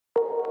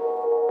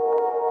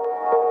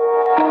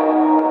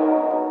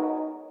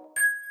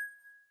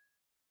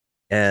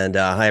And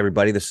hi,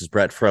 everybody. This is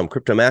Brett from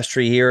Crypto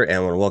Mastery here, and I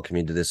want to welcome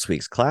you to this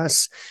week's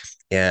class.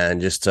 And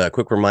just a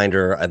quick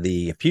reminder,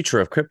 the Future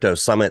of Crypto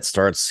Summit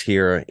starts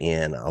here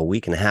in a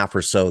week and a half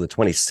or so, the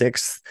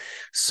 26th.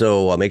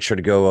 So make sure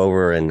to go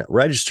over and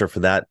register for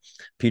that,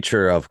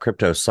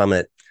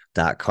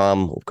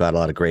 futureofcryptosummit.com. We've got a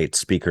lot of great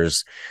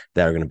speakers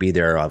that are going to be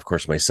there. Of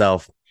course,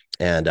 myself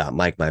and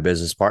Mike, my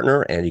business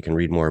partner, and you can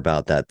read more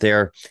about that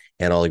there.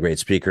 And all the great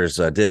speakers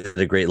did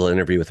a great little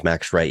interview with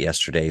Max Wright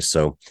yesterday.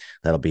 So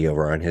that'll be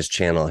over on his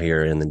channel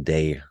here in the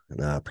day,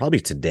 probably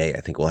today.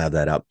 I think we'll have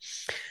that up.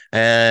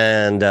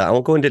 And I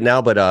won't go into it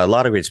now, but a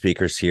lot of great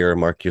speakers here.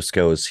 Mark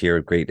Yusko is here.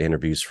 Great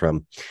interviews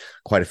from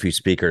quite a few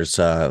speakers.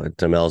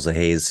 Demelza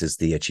Hayes is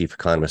the chief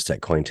economist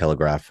at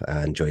Cointelegraph.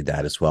 I enjoyed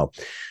that as well.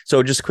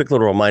 So just a quick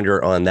little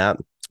reminder on that.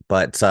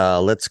 But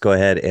let's go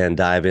ahead and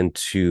dive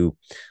into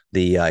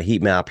the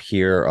heat map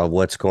here of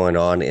what's going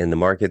on in the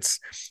markets.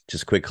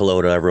 Just a quick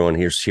hello to everyone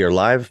who's here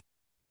live.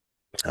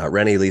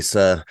 Rennie,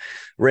 Lisa,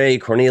 Ray,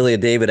 Cornelia,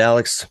 David,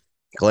 Alex,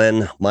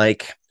 Glenn,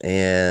 Mike,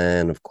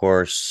 and of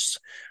course,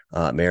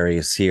 Mary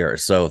is here.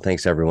 So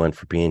thanks everyone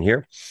for being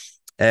here.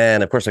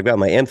 And of course, I've got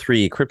my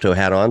M3 crypto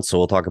hat on, so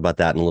we'll talk about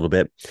that in a little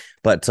bit.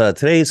 But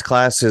today's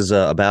class is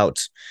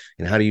about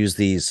how to use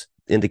these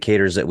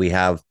indicators that we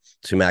have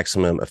to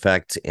maximum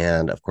effect.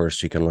 And of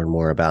course, you can learn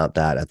more about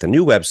that at the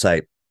new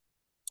website,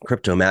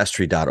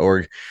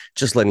 cryptomastery.org,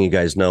 just letting you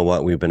guys know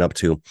what we've been up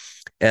to.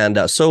 And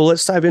so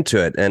let's dive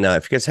into it. And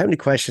if you guys have any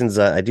questions,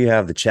 I do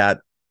have the chat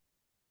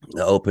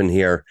open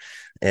here,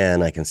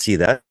 and I can see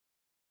that.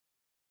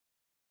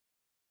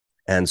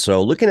 And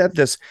so looking at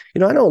this, I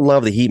don't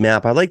love the heat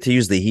map. I like to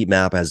use the heat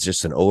map as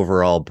just an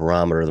overall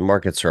barometer. The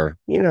markets are,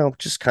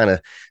 just kind of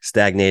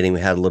stagnating. We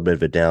had a little bit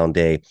of a down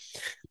day.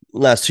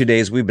 Last 2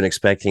 days, we've been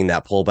expecting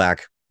that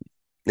pullback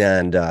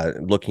and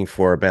looking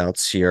for a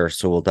bounce here.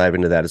 So we'll dive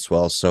into that as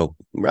well. So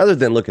rather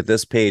than look at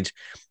this page,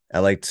 I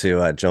like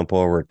to jump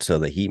over to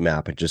the heat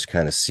map and just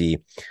kind of see,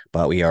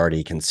 but we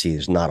already can see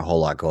there's not a whole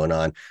lot going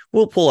on.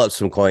 We'll pull up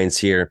some coins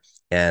here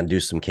and do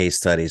some case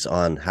studies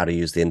on how to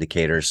use the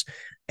indicators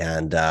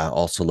and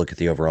also look at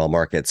the overall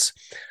markets.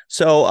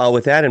 So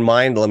with that in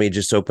mind, let me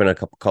just open a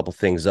couple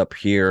things up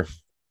here.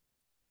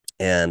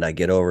 And I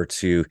get over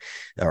to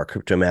our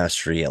Crypto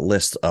Mastery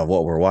list of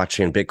what we're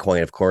watching.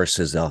 Bitcoin, of course,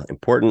 is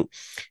important.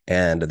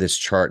 And this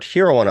chart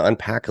here, I want to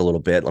unpack a little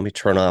bit. Let me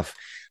turn off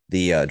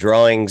the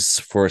drawings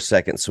for a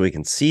second so we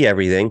can see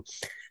everything.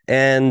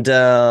 And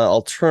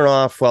I'll turn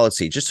off, well, let's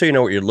see, just so you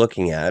know what you're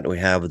looking at, we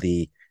have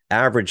the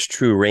average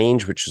true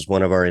range, which is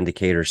one of our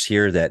indicators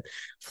here that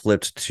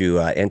flipped to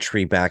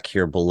entry back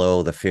here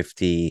below the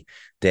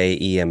 50-day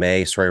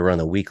EMA. Sorry, we're on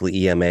the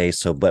weekly EMA.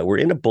 So, but we're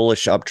in a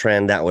bullish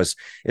uptrend.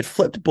 It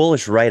flipped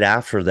bullish right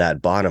after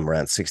that bottom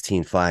around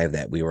 16.5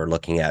 that we were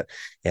looking at,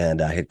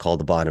 and I had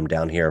called the bottom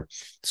down here.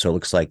 So it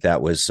looks like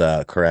that was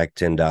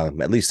correct. And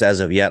at least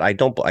as of yet, I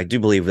do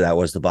believe that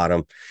was the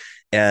bottom.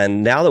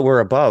 And now that we're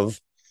above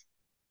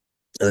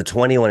the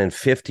 21 and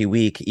 50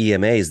 week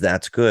EMAs,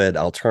 that's good.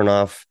 I'll turn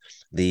off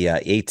the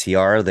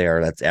ATR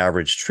there. That's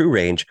average true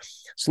range.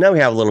 So now we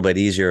have a little bit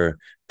easier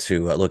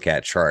to look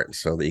at chart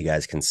so that you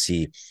guys can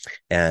see.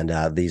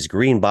 And these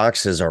green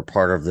boxes are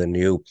part of the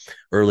new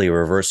early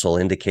reversal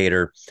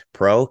indicator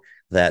pro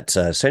that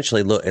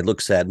essentially it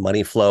looks at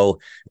money flow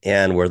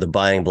and where the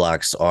buying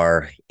blocks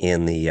are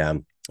in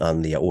the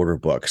on the order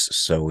books.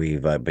 So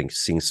we've been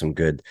seeing some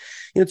good,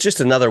 it's just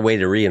another way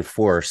to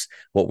reinforce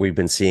what we've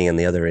been seeing in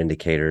the other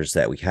indicators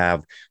that we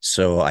have.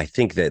 So I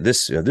think that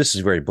this is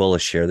very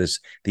bullish here.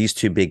 These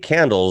two big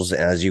candles,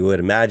 as you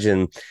would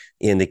imagine,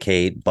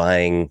 indicate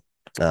buying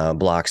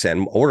blocks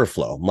and order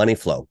flow, money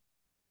flow.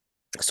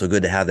 So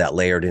good to have that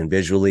layered in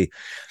visually.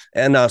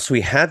 And so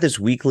we had this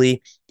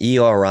weekly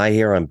ERI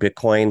here on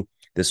Bitcoin.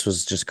 This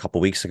was just a couple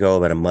of weeks ago,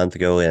 about a month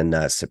ago in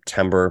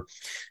September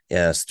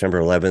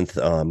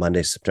 11th,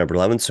 Monday, September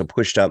 11th. So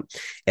pushed up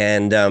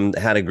and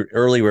had an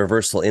early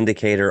reversal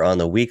indicator on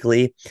the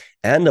weekly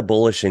and a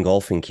bullish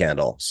engulfing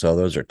candle. So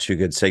those are two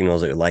good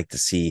signals that we'd like to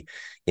see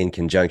in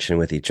conjunction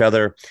with each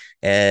other.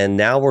 And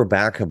now we're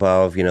back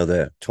above,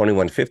 the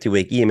 2150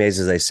 week EMAs,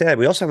 as I said.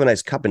 We also have a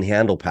nice cup and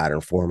handle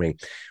pattern forming,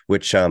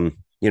 which, I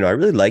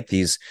really like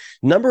these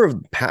number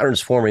of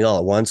patterns forming all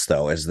at once,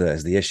 though, is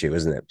the issue,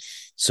 isn't it?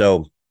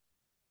 So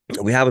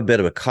we have a bit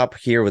of a cup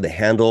here with a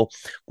handle.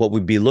 What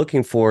we'd be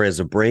looking for is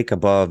a break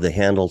above the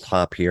handle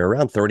top here,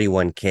 around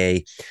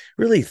 31K,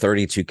 really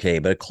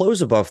 32K, but a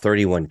close above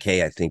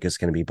 31K, I think, is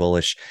going to be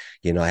bullish.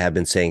 I have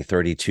been saying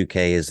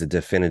 32K is the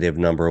definitive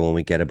number. When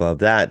we get above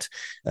that,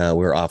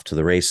 we're off to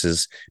the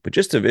races. But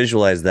just to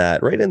visualize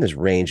that, right in this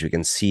range, we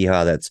can see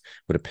how that's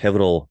what a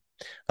pivotal.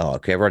 Oh,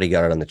 okay, I've already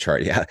got it on the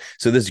chart. Yeah.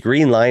 So this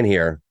green line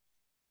here,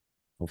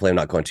 hopefully I'm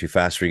not going too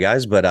fast for you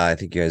guys, but I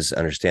think you guys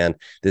understand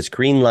this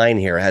green line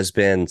here has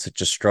been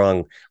such a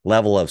strong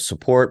level of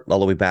support all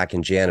the way back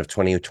in Jan of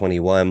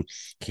 2021,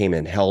 came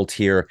and held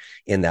here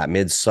in that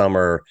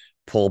midsummer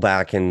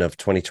pullback in of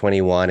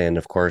 2021. And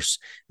of course,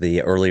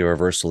 the early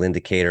reversal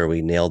indicator,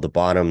 we nailed the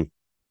bottom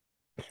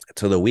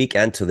to the week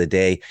and to the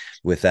day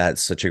with that.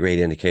 Such a great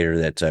indicator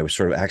that was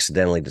sort of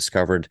accidentally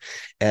discovered.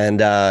 And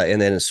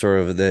then it's sort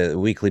of the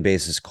weekly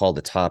basis called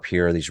the top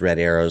here, these red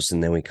arrows,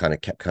 and then we kind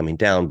of kept coming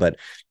down. But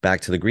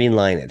back to the green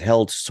line, it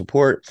held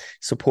support,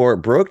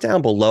 broke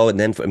down below, and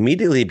then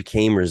immediately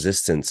became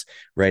resistance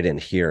right in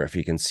here. If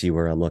you can see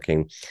where I'm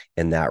looking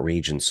in that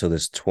region. So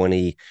this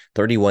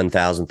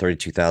 31,000,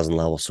 32,000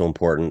 level, so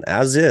important,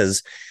 as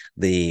is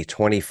the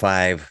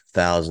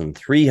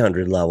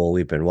 25,300 level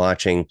we've been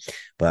watching.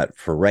 But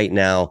for right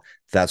now,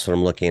 that's what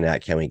I'm looking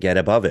at. Can we get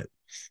above it?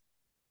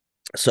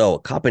 So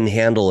cup and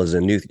handle is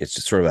it's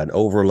just sort of an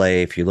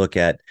overlay. If you look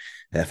at,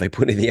 if I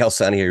put anything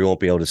else on here, you won't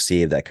be able to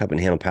see that cup and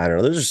handle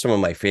pattern. Those are some of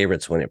my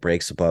favorites when it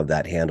breaks above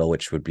that handle,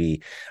 which would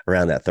be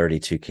around that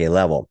 32K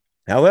level.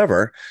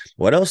 However,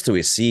 what else do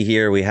we see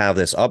here? We have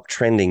this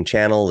uptrending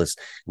channel, this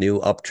new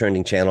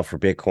uptrending channel for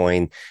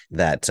Bitcoin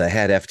that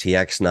had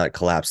FTX not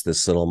collapse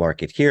this little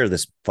market here,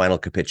 this final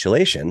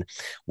capitulation,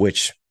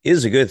 which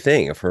is a good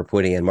thing for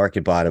putting in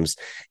market bottoms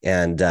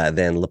and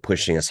then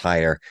pushing us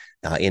higher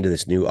into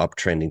this new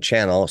uptrending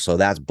channel. So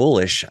that's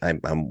bullish.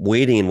 I'm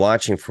waiting and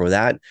watching for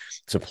that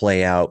to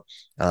play out.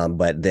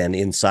 But then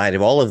inside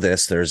of all of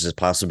this, there's this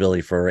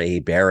possibility for a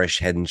bearish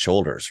head and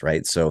shoulders,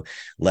 right? So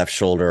left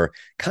shoulder,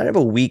 kind of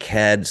a weak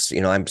head.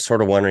 I'm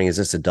sort of wondering, is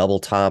this a double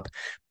top?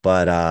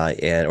 But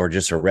or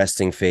just a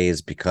resting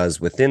phase, because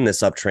within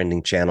this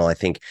uptrending channel, I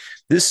think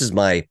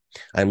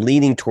I'm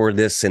leaning toward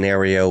this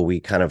scenario. We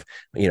kind of,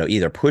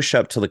 either push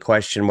up to the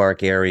question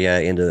mark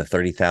area into the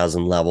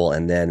 30,000 level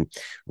and then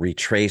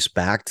retrace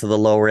back to the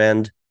lower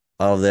end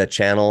of the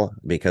channel,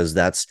 because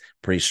that's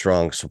pretty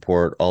strong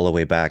support all the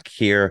way back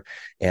here.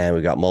 And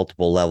we've got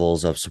multiple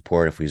levels of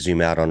support. If we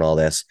zoom out on all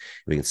this,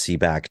 we can see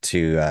back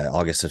to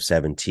August of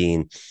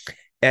 17.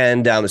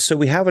 And so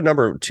we have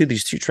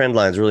these two trend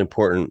lines really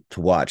important to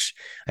watch.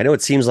 I know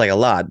it seems like a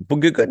lot, but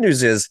good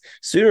news is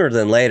sooner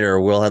than later,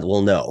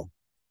 we'll know.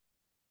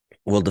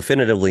 We'll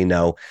definitively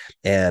know,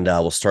 and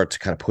we'll start to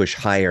kind of push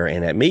higher.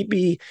 And it may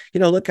be,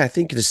 look, I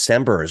think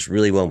December is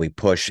really when we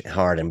push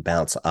hard and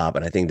bounce up.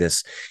 And I think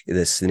this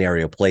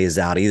scenario plays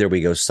out. Either we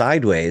go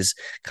sideways,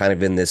 kind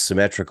of in this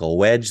symmetrical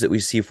wedge that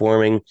we see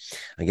forming.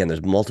 Again,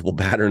 there's multiple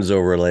patterns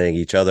overlaying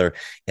each other,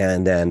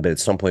 but at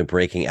some point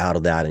breaking out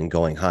of that and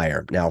going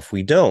higher. Now, if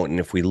we don't, and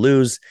if we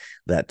lose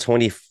that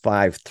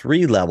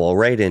 25.3 level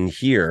right in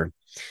here,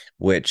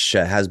 which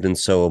has been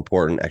so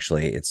important.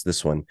 Actually, it's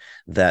this one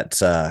that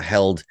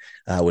held,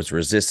 was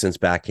resistance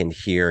back in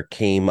here,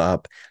 came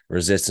up,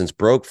 resistance,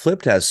 broke,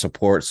 flipped as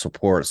support.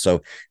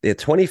 So the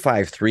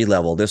 25.3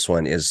 level, this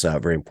one is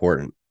very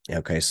important.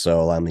 Okay,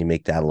 so let me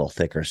make that a little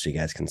thicker so you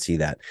guys can see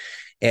that.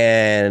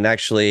 And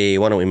actually,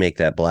 why don't we make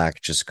that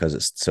black just because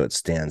it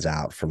stands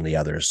out from the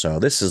others. So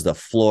this is the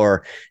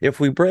floor. If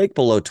we break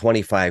below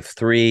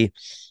 25.3,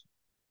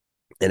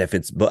 and if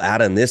it's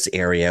out in this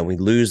area, we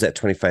lose that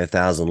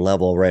 25,000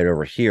 level right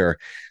over here,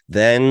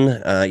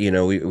 then,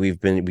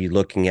 we've been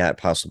looking at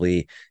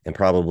possibly and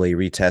probably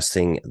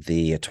retesting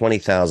the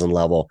 20,000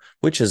 level,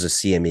 which is a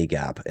CME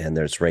gap. And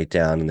there's right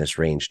down in this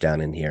range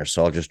down in here.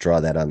 So I'll just draw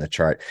that on the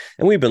chart.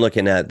 And we've been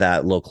looking at that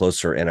a little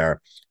closer in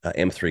our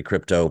M3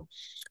 crypto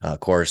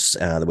course,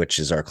 which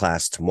is our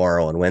class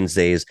tomorrow on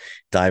Wednesdays.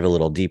 Dive a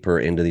little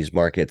deeper into these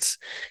markets.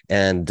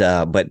 And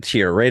but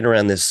here, right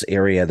around this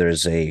area,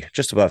 there's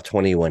just above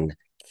 21K,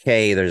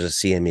 there's a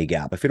CME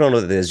gap. If you don't know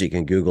what it is, you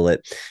can Google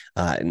it.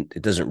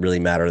 It doesn't really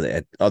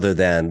matter other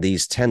than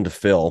these tend to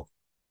fill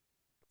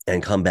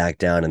and come back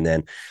down and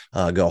then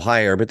go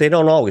higher, but they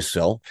don't always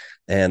fill.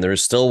 And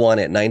there's still one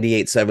at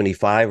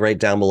 98.75 right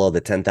down below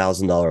the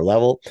 $10,000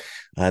 level.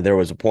 There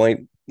was a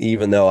point,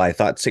 even though I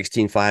thought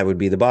 16.5 would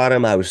be the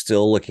bottom, I was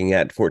still looking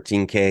at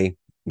 14K,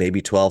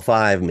 maybe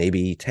 12.5,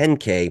 maybe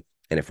 10K.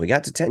 And if we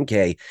got to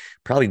 10K,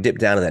 probably dip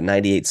down to that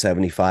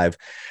 98.75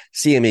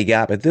 CME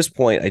gap. At this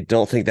point, I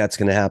don't think that's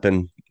going to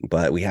happen,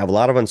 but we have a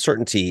lot of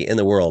uncertainty in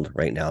the world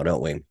right now,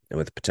 don't we?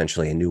 With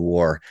potentially a new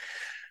war,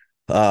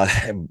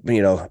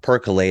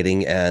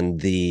 percolating,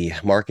 and the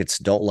markets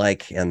don't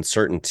like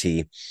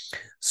uncertainty.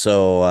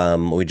 So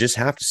we just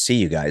have to see,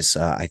 you guys.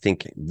 I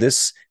think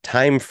this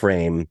time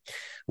frame,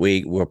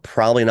 we're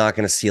probably not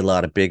going to see a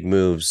lot of big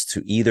moves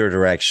to either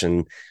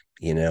direction,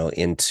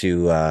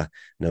 into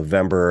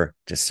November,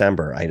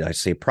 December. I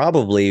say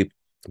probably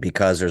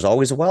because there's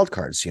always a wild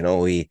cards.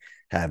 We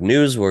have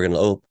news. We're going to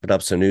open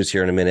up some news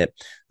here in a minute.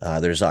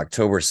 There's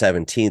October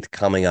 17th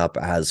coming up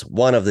as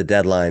one of the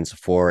deadlines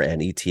for an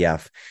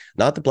ETF,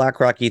 not the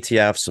BlackRock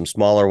ETF, some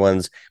smaller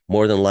ones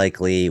more than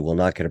likely will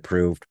not get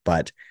approved.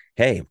 But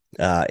hey,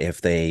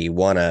 if they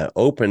want to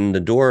open the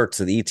door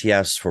to the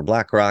ETFs for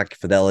BlackRock,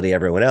 Fidelity,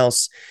 everyone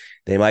else,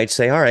 they might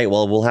say, all right,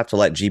 well, we'll have to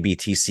let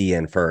GBTC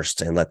in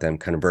first and let them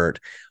convert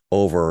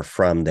over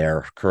from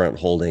their current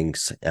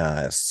holdings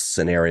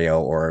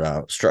scenario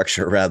or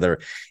structure rather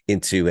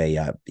into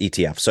a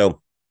ETF.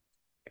 So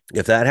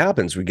if that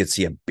happens, we could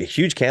see a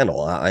huge candle.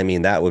 I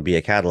mean, that would be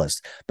a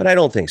catalyst, but I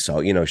don't think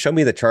so. Show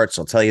me the charts.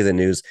 I'll tell you the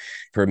news.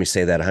 heard me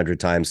say that 100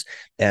 times.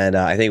 And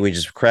I think we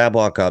just crab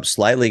walk up,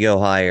 slightly go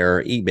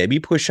higher, maybe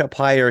push up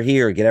higher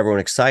here, get everyone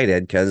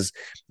excited. Because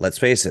let's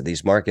face it,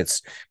 these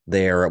markets,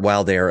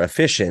 while they're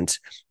efficient,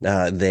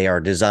 they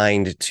are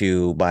designed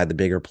by the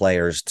bigger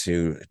players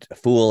to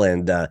fool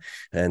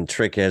and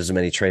trick as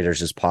many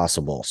traders as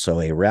possible.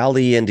 So a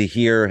rally into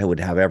here would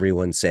have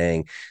everyone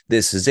saying,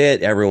 this is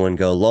it, everyone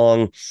go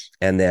long.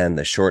 And then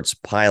the shorts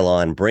pile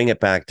on, bring it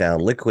back down,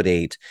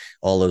 liquidate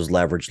all those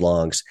leverage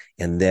longs,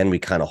 and then we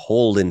kind of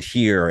hold in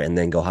here and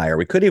then go higher.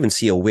 We could even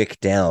see a wick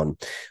down,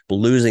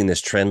 losing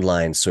this trend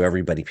line, so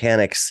everybody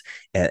panics,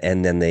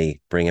 and then they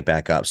bring it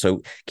back up.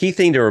 So key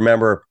thing to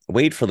remember,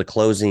 wait for the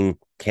closing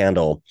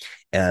candle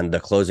and the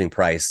closing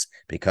price,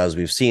 because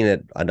we've seen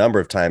it a number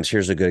of times.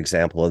 Here's a good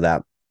example of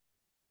that,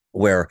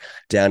 where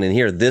down in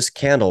here, this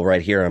candle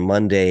right here on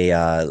Monday,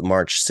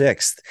 March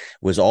 6th,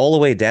 was all the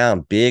way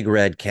down, big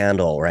red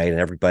candle, right?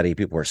 And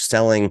people were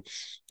selling,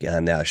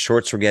 and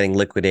shorts were getting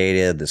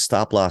liquidated. The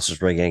stop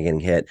losses were getting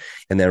hit.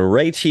 And then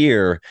right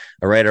here,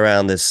 right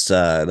around this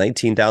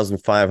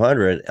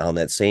 19,500 on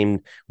that same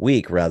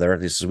week, rather,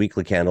 this is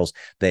weekly candles,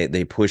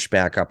 they pushed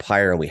back up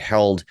higher, and we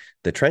held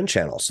the trend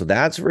channel. So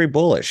that's very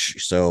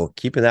bullish. So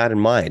keeping that in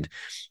mind.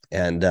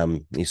 And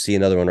you see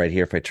another one right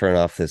here. If I turn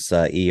off this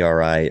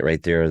ERI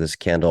right there, this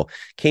candle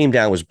came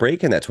down, was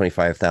breaking that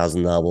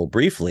 25,000 level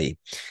briefly,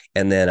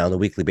 and then on the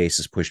weekly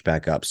basis pushed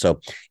back up. So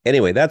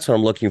anyway, that's what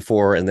I'm looking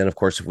for. And then, of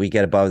course, if we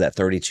get above that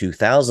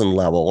 32,000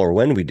 level, or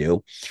when we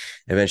do,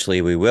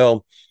 eventually we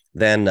will,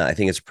 then I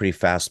think it's a pretty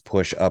fast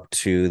push up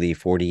to the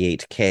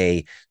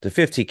 48K to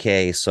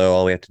 50K. So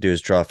all we have to do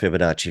is draw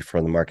Fibonacci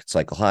from the market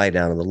cycle high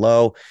down to the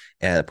low,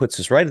 and it puts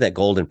us right in that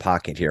golden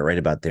pocket here, right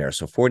about there.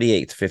 So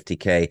 48 to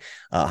 50K,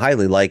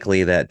 highly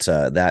likely that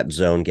that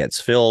zone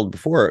gets filled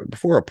before a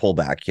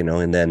pullback,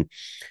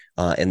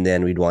 and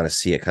then we'd want to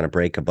see it kind of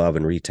break above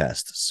and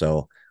retest.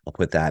 So I'll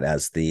put that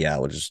as the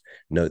we'll just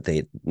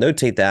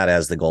notate that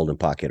as the golden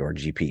pocket, or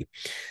GP.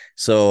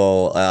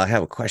 So I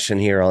have a question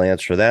here. I'll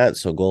answer that.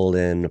 So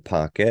golden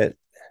pocket.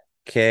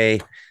 Okay.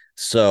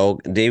 So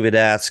David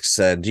asks,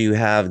 do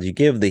you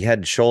give the head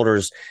and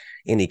shoulders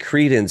any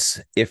credence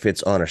if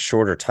it's on a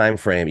shorter time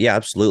frame? Yeah,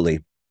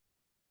 absolutely.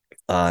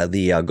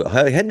 The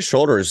head and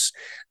shoulders,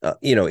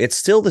 it's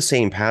still the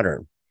same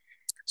pattern.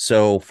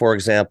 So, for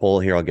example,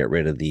 here, I'll get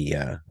rid of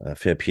the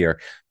fib here,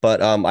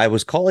 but I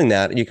was calling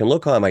that, you can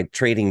look on my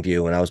trading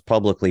view, and I was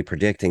publicly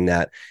predicting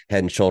that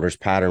head and shoulders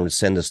pattern would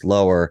send us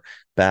lower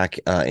back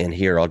in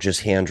here. I'll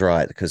just hand draw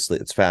it because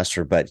it's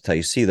faster, but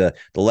you see the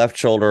left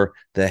shoulder,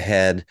 the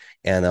head,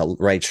 and the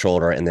right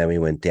shoulder, and then we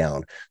went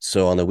down.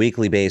 So on the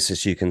weekly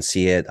basis, you can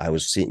see it. I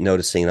was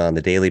noticing it on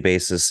the daily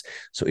basis.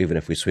 So even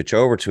if we switch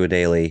over to a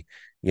daily,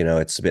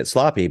 it's a bit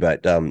sloppy,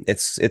 but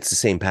it's the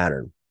same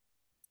pattern.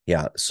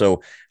 Yeah.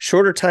 So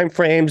shorter time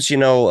frames,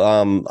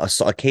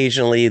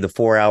 occasionally the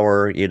 4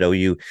 hour,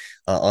 you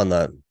on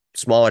the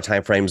smaller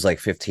time frames like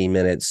 15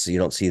 minutes, you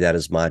don't see that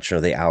as much, or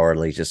the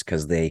hourly, just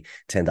because they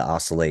tend to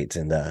oscillate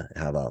and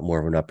have a more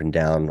of an up and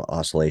down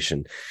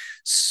oscillation.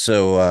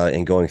 So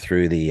and going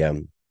through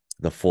the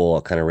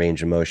full kind of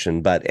range of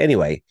motion. But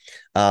anyway,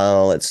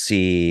 let's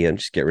see. I'll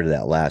just get rid of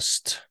that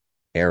last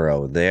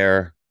arrow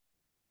there.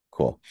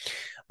 Cool.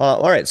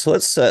 All right. So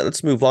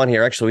let's move on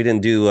here. Actually, we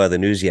didn't do the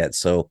news yet,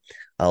 so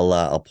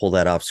I'll pull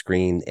that off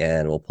screen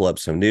and we'll pull up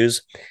some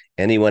news.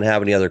 Anyone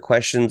have any other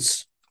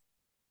questions?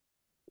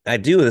 I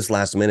do this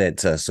last minute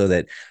so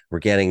that we're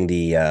getting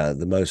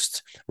the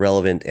most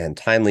relevant and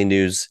timely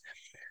news.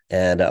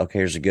 And okay,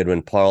 here's a good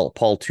one.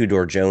 Paul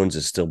Tudor Jones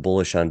is still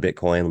bullish on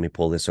Bitcoin. Let me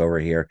pull this over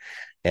here.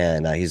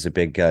 And he's a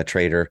big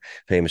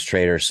famous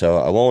trader. So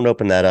I won't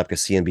open that up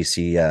because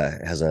CNBC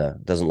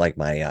doesn't like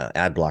my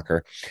ad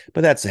blocker.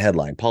 But that's the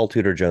headline. Paul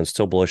Tudor Jones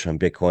still bullish on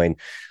Bitcoin.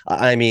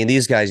 I mean,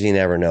 these guys, you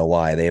never know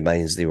why.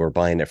 They were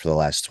buying it for the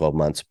last 12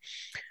 months.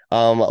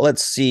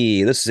 Let's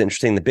see. This is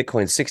interesting. The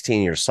Bitcoin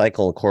 16-year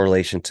cycle in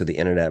correlation to the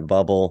internet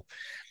bubble.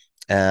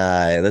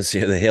 Let's see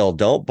the Hill.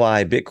 Don't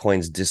buy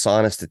Bitcoin's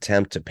dishonest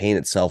attempt to paint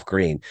itself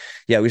green.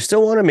 Yeah, we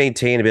still want to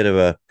maintain a bit of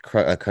a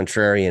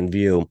contrarian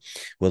view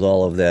with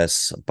all of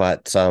this,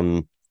 but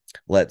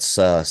let's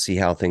see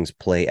how things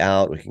play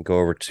out. We can go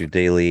over to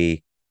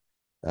daily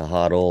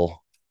HODL,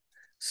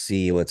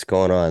 see what's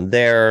going on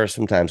there.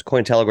 Sometimes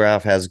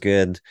Cointelegraph has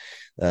good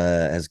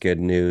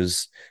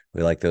news.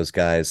 We like those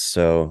guys.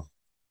 So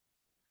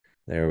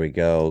there we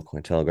go,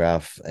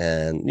 Cointelegraph,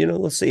 and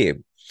let's see.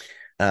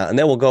 And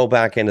then we'll go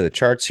back into the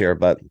charts here.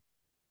 But,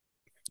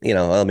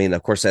 I mean,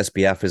 of course,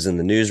 SBF is in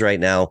the news right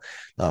now,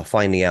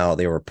 finding out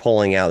they were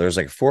pulling out. There's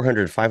like a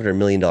 $500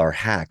 million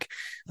hack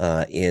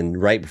in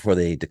right before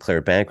they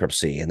declared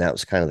bankruptcy. And that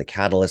was kind of the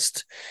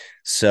catalyst.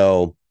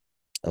 So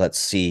let's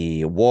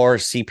see. War,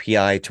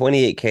 CPI,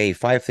 28K,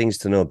 5 things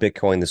to know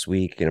Bitcoin this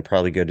week.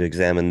 Probably good to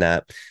examine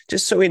that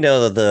just so we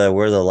know that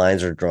where the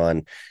lines are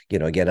drawn.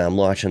 Again, I'm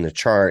watching the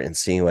chart and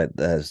seeing what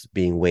is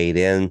being weighed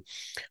in.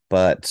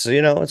 But,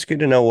 it's good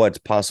to know what's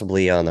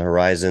possibly on the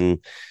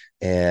horizon.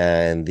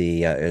 And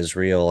the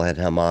Israel and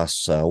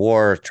Hamas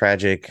war,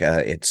 tragic.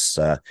 It's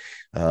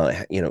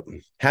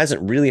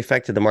hasn't really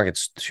affected the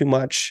markets too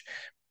much,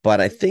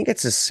 but I think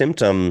it's a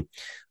symptom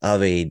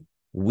of a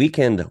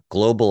weakened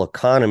global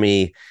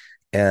economy.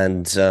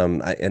 And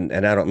I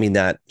don't mean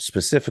that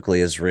specifically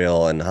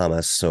Israel and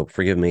Hamas. So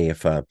forgive me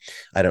if I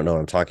don't know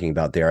what I'm talking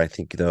about there. I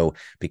think though,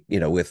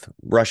 with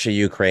Russia,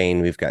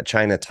 Ukraine, we've got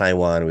China,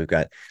 Taiwan, we've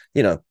got,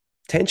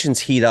 tensions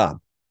heat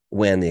up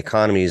when the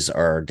economies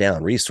are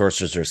down,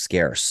 resources are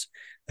scarce.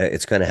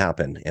 It's going to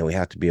happen, and we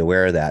have to be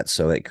aware of that.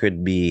 So it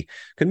could be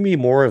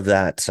more of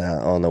that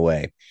on the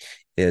way.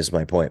 Is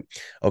my point.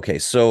 Okay,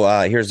 so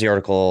here's the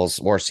articles.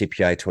 More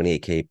CPI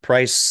 28K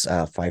price.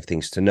 5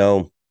 things to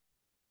know.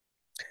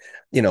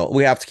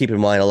 We have to keep in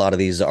mind a lot of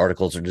these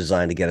articles are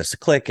designed to get us to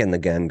click and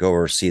again go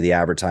over see the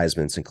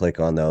advertisements and click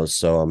on those.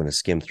 So I'm going to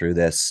skim through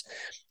this.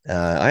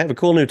 I have a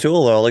cool new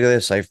tool though. Look at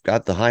this. I've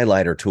got the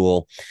highlighter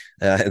tool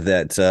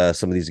that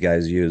some of these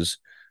guys use.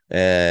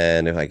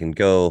 And if I can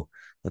go,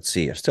 let's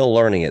see, I'm still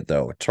learning it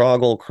though.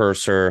 Toggle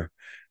cursor.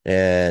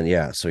 And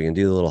yeah, so you can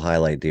do the little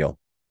highlight deal.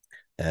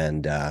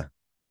 And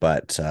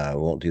but we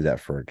won't do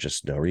that for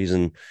just no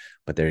reason.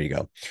 But there you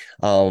go.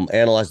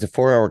 Analyze the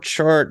 4-hour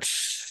chart.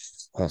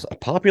 A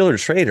popular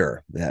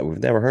trader that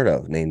we've never heard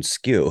of named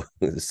Skew.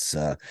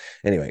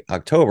 Anyway,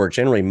 October,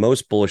 generally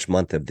most bullish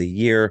month of the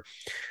year.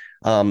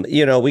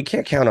 We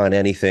can't count on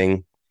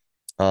anything.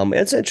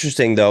 It's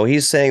interesting though.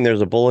 He's saying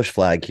there's a bullish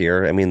flag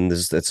here. I mean,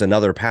 it's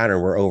another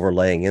pattern we're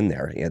overlaying in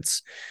there.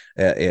 It's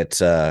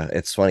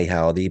funny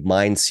how the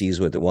mind sees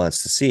what it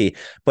wants to see.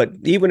 But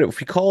even if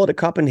we call it a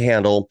cup and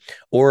handle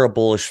or a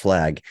bullish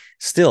flag,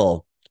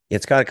 still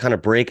it's got to kind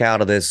of break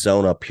out of this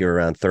zone up here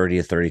around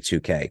 30 to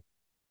 32K.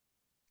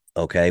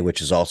 Okay,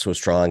 which is also a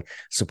strong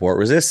support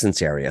resistance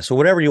area. So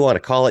whatever you want to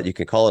call it, you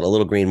can call it a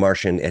little green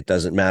Martian. It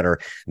doesn't matter.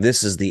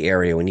 This is the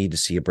area we need to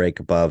see a break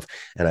above.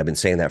 And I've been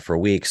saying that for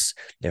weeks,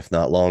 if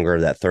not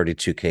longer, that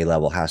 32K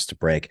level has to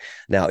break.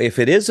 Now, if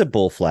it is a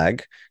bull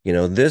flag,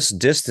 this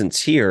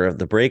distance here,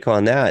 the break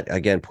on that,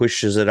 again,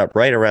 pushes it up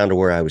right around to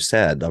where I was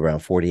said, around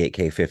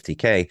 48K,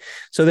 50K.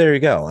 So there you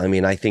go. I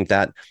mean, I think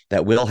that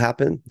will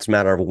happen. It's a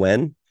matter of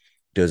when.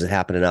 Does it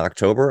happen in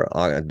October,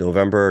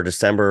 November,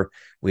 December?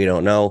 We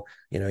don't know.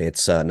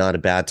 It's not a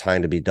bad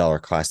time to be dollar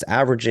cost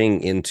averaging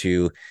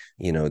into,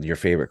 your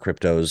favorite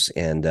cryptos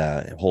and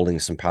holding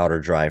some powder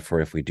dry for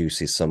if we do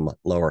see some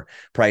lower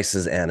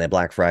prices and a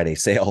Black Friday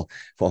sale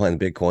on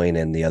Bitcoin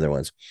and the other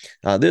ones.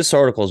 This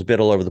article is a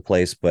bit all over the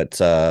place, but,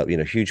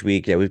 huge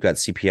week. Yeah, we've got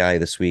CPI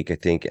this week, I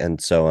think.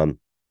 And so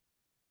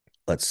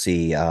let's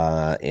see.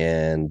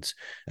 And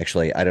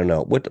actually, I don't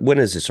know. When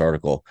is this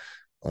article?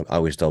 I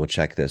always double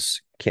check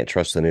this. Can't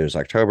trust the news.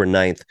 October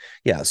 9th.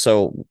 Yeah.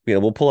 So,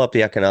 we'll pull up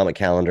the economic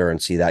calendar and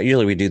see that.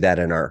 Usually we do that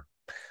in our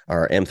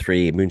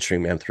M3,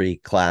 Moonstream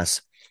M3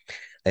 class.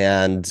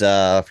 And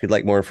if you'd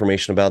like more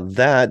information about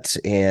that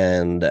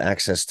and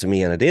access to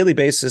me on a daily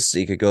basis,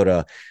 you could go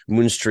to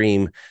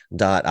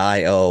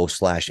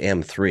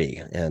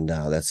moonstream.io/M3. And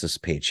that's this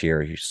page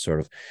here. You sort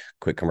of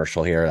quick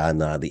commercial here on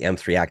the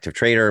M3 Active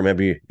Trader.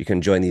 Maybe you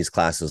can join these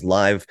classes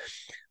live.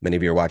 Many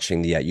of you are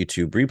watching the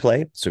YouTube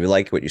replay. So if you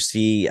like what you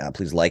see,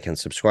 please like and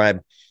subscribe.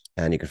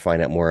 And you can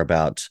find out more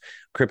about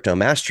Crypto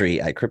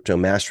Mastery at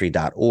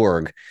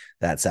cryptomastery.org.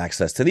 That's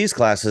access to these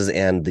classes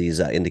and these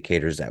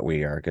indicators that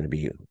we are going to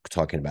be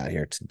talking about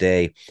here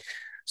today.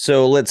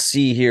 So let's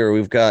see here.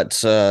 We've got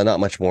not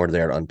much more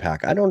there to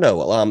unpack. I don't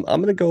know. I'm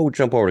going to go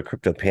jump over to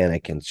Crypto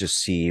Panic and just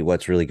see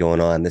what's really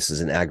going on. This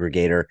is an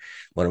aggregator,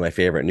 one of my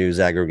favorite news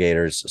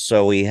aggregators.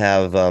 So we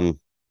have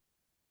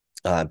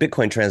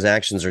Bitcoin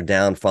transactions are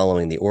down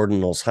following the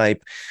ordinals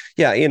hype.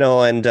 Yeah,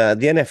 and the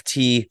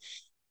NFT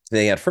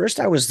thing, at first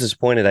I was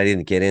disappointed I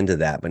didn't get into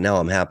that, but now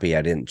I'm happy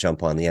I didn't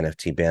jump on the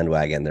NFT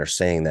bandwagon. They're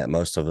saying that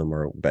most of them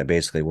are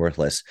basically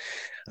worthless.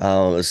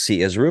 Let's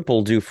see, is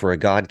Ripple due for a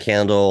God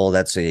candle?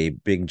 That's a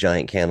big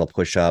giant candle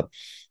push up.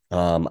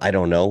 I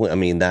don't know. I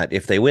mean, that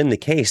if they win the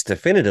case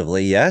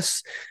definitively,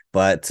 yes,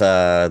 but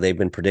they've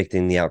been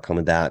predicting the outcome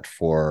of that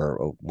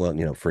for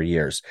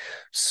years.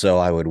 So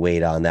I would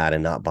wait on that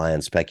and not buy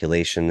on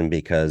speculation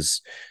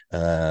because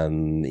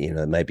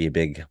it might be a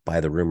big buy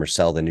the rumor,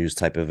 sell the news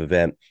type of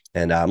event.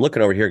 And I'm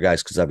looking over here,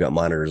 guys, because I've got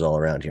monitors all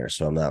around here,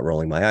 so I'm not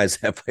rolling my eyes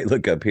if I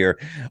look up here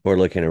or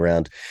looking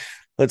around.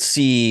 Let's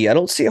see. I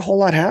don't see a whole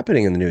lot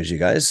happening in the news, you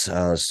guys.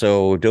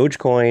 So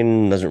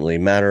Dogecoin doesn't really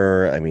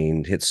matter. I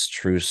mean, hits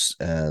truce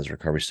as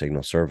recovery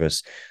signal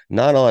service.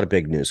 Not a lot of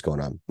big news going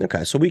on.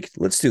 Okay, so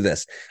let's do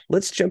this.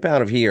 Let's jump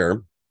out of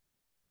here.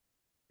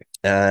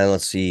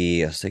 Let's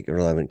see. Let's take a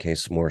relevant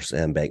case, Morse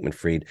and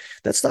Bankman-Fried.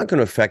 That's not going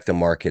to affect the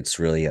markets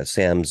really.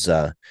 Sam's,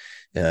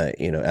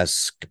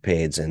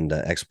 escapades and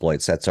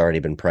exploits. That's already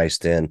been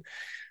priced in.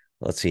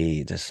 Let's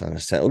see. This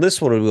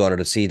one we wanted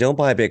to see. Don't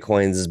buy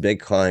Bitcoin's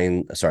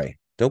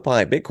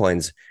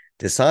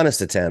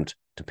dishonest attempt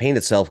to paint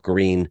itself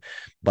green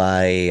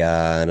by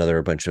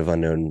another bunch of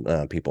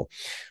unknown people.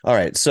 All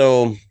right.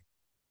 So,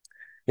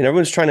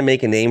 everyone's trying to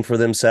make a name for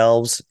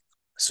themselves.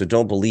 So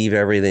don't believe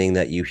everything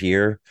that you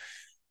hear.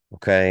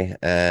 Okay.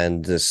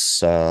 And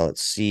this,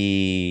 let's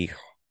see.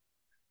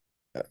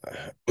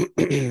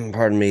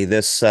 Pardon me.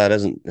 This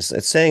doesn't.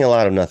 It's saying a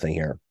lot of nothing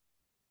here.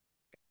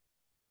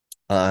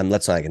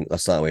 Let's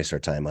not waste our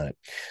time on it.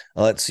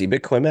 Let's see.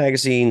 Bitcoin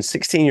Magazine,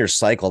 16-year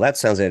cycle. That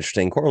sounds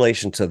interesting.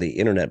 Correlation to the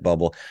internet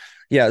bubble.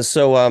 Yeah.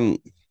 So all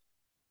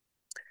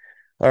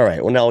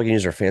right. Well, now we can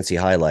use our fancy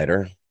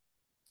highlighter,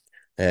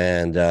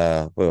 and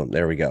boom,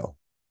 there we go.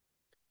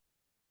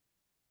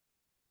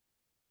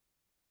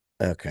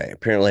 Okay.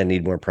 Apparently, I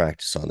need more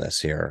practice on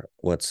this here.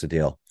 What's the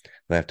deal? Do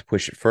I have to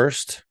push it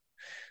first?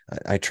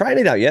 I tried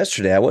it out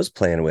yesterday. I was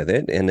playing with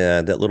it, and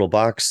that little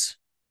box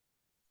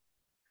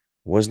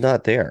was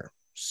not there.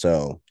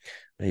 So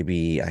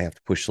maybe I have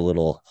to push the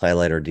little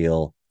highlighter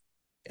deal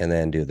and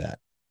then do that.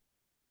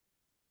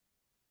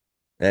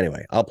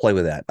 Anyway, I'll play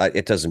with that.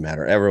 It doesn't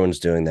matter. Everyone's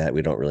doing that.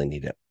 We don't really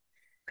need it.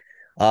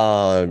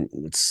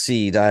 Let's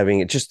see, diving.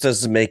 It just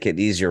doesn't make it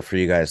easier for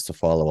you guys to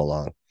follow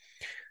along.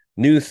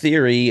 New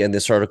theory in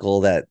this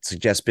article that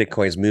suggests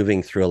Bitcoin is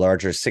moving through a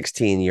larger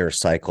 16-year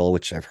cycle,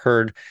 which I've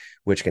heard,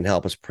 which can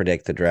help us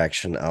predict the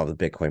direction of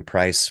the Bitcoin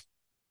price.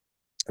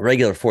 A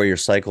regular 4-year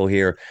cycle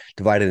here,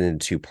 divided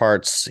into two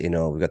parts. We've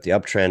got the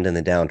uptrend and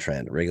the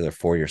downtrend. A regular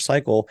 4-year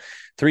cycle,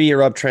 3-year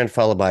uptrend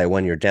followed by a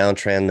 1-year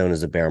downtrend known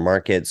as a bear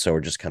market. So we're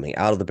just coming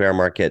out of the bear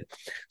market.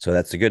 So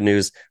that's the good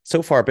news.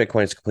 So far,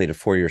 Bitcoin has completed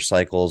 4-year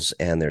cycles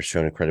and they're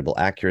showing incredible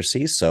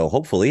accuracy. So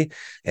hopefully,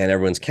 and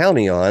everyone's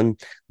counting on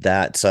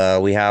that,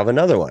 we have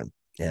another one.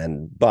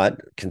 But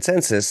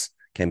consensus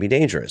can be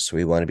dangerous.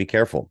 We want to be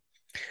careful.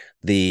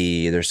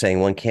 They're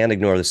saying one can't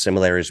ignore the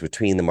similarities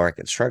between the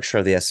market structure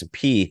of the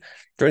S&P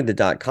during the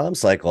dot-com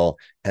cycle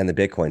and the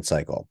Bitcoin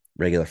cycle.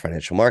 Regular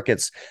financial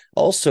markets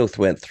also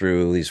went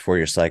through these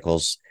 4-year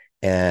cycles,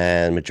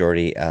 and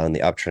majority on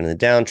the uptrend and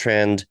the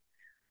downtrend.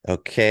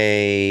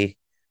 Okay,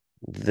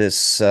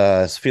 this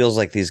feels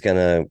like he's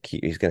gonna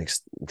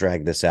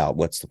drag this out.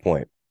 What's the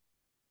point?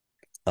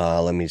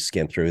 Let me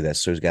skim through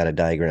this. So he's got a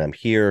diagram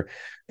here,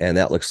 and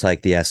that looks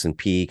like the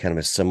S&P, kind of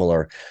a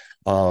similar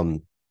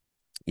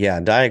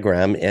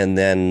diagram, and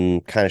then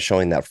kind of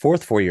showing that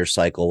fourth 4-year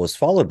cycle was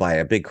followed by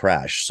a big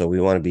crash. So we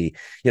want to be,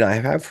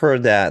 I've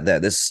heard that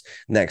this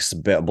next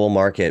bull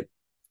market,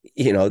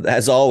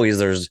 as always,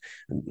 there's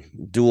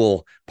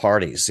dual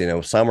parties.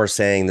 Some are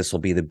saying this will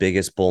be the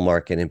biggest bull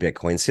market in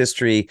Bitcoin's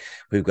history.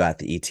 We've got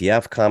the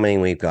ETF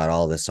coming. We've got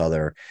all this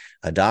other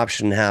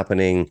adoption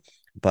happening.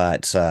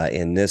 But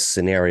in this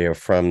scenario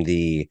from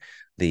the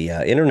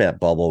internet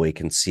bubble, we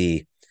can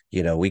see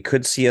we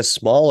could see a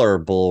smaller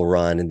bull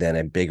run and then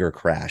a bigger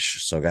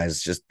crash. So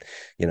guys, just,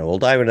 we'll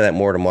dive into that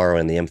more tomorrow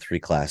in the M3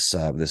 class.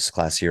 This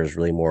class here is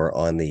really more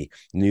on the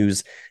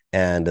news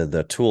and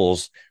the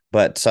tools.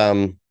 But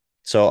so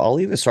I'll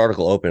leave this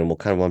article open. We'll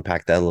kind of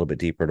unpack that a little bit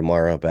deeper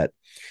tomorrow. But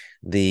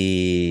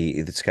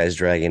this guy's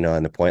dragging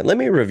on the point. Let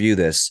me review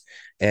this.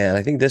 And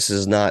I think this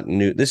is not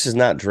new. This is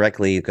not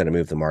directly going to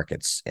move the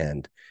markets.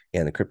 And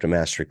in the Crypto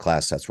Mastery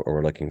class, that's what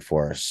we're looking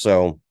for.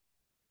 So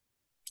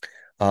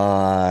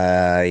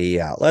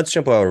let's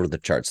jump over to the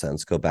charts then.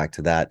 Let's go back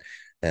to that.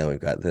 And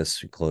we've got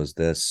this, we close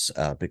this,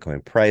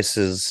 Bitcoin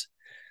prices.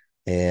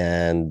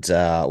 And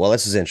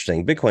this is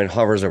interesting. Bitcoin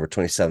hovers over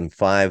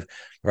 27.5,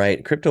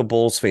 right? Crypto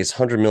bulls face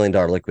 $100 million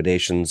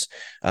liquidations.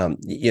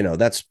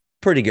 That's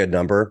pretty good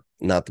number,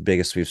 not the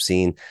biggest we've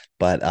seen,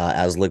 but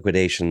as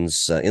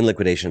liquidations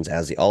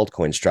as the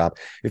altcoins drop,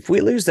 if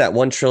we lose that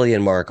 1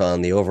 trillion mark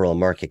on the overall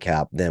market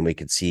cap, then we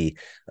could see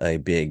a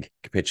big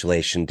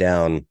capitulation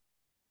down,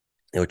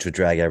 which would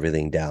drag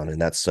everything down. And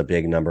that's a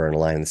big number in a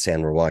line in the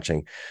sand we're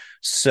watching.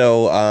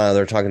 So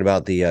they're talking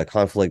about the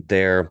conflict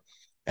there,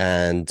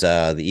 and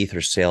the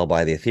Ether sale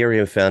by the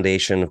Ethereum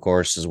Foundation, of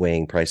course, is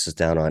weighing prices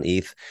down on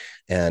ETH.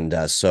 And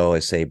so I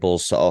say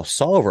bulls saw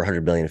over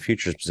 100 million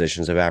futures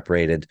positions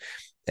evaporated.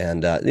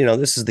 And,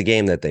 this is the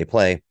game that they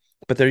play,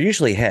 but they're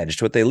usually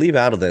hedged. What they leave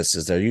out of this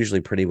is they're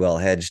usually pretty well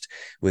hedged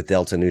with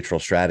delta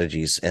neutral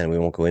strategies. And we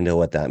won't go into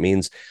what that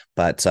means.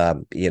 But,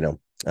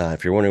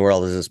 if you're wondering where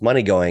all this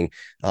money going,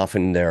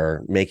 often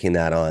they're making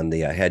that on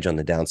the hedge on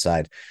the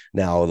downside.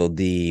 Now,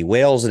 the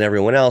whales and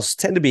everyone else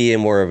tend to be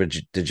in more of a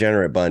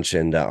degenerate bunch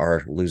and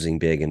are losing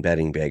big and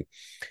betting big.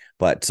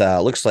 But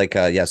looks like,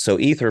 so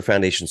Ether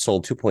Foundation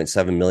sold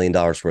 $2.7 million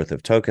worth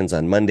of tokens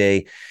on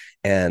Monday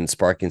and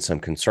sparking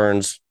some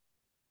concerns.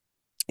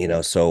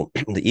 So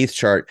the ETH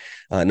chart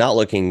not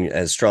looking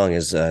as strong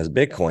as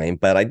Bitcoin,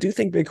 but I do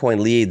think Bitcoin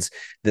leads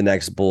the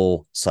next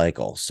bull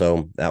cycle.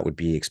 So that would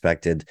be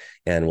expected.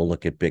 And we'll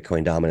look at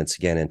Bitcoin dominance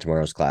again in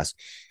tomorrow's class.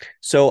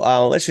 So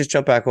let's just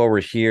jump back over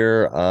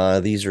here.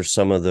 These are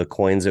some of the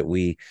coins that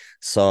we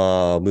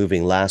saw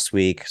moving last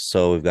week.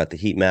 So we've got the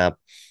heat map.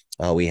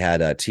 We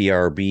had a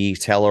TRB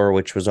Teller,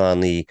 which was on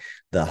the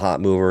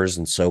hot movers.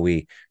 And so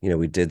we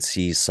did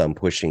see some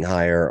pushing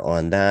higher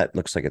on that.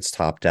 Looks like it's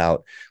topped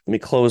out. Let me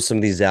close some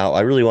of these out.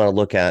 I really want to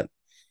look at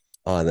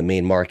the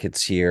main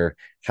markets here,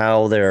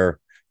 how they're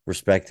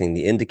respecting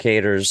the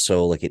indicators.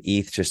 So look at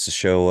ETH just to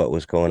show what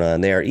was going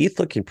on there. ETH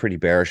looking pretty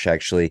bearish,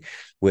 actually,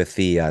 with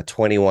the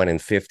 21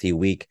 and 50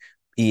 week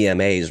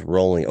EMAs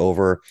rolling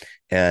over.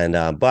 And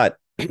but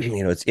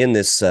it's in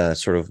this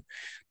sort of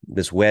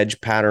this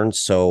wedge pattern.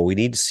 So we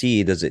need to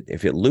see,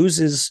 if it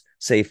loses,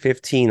 say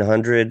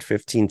 1500,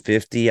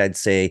 1550, I'd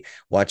say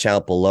watch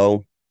out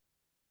below.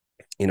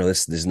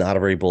 This is not a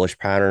very bullish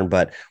pattern,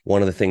 but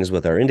one of the things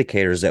with our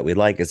indicators that we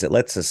like is it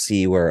lets us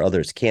see where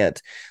others can't.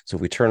 So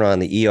if we turn on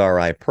the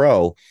ERI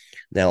Pro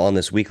now on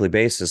this weekly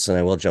basis, and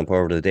I will jump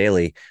over to the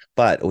daily,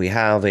 but we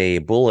have a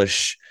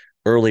bullish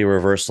early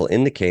reversal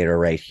indicator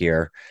right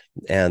here.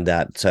 And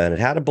it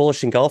had a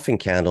bullish engulfing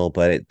candle,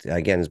 but it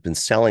again has been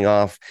selling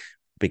off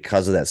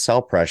because of that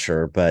sell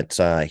pressure. But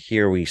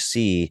here we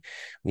see,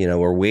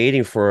 we're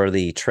waiting for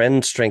the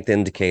trend strength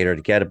indicator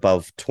to get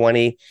above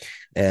 20.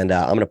 And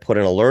I'm going to put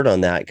an alert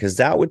on that because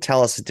that would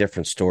tell us a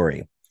different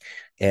story.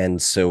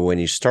 And so when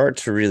you start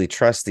to really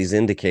trust these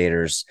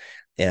indicators,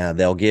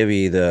 they'll give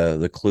you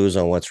the clues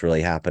on what's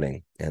really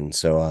happening. And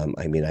so,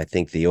 I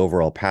think the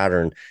overall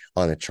pattern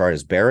on the chart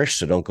is bearish,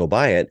 so don't go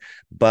buy it.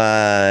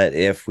 But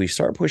if we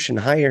start pushing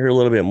higher a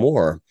little bit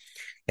more,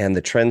 and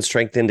the trend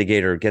strength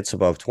indicator gets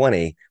above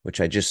 20,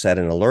 which I just set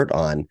an alert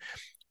on,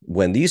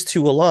 when these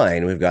two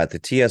align, we've got the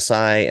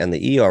TSI and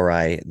the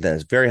ERI,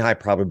 there's very high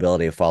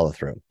probability of follow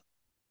through.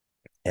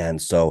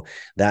 And so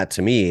that,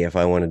 to me, if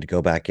I wanted to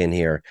go back in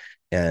here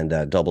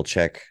and double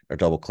check or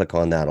double click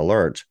on that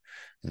alert,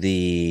 let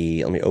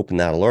me open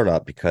that alert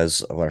up,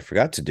 because what I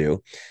forgot to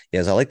do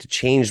is I like to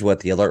change what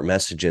the alert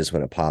message is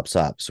when it pops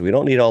up. So we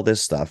don't need all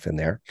this stuff in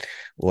there.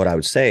 What I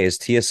would say is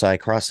TSI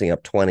crossing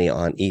up 20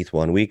 on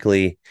ETH1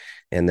 weekly,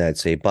 and I'd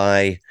say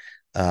buy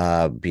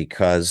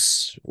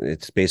because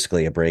it's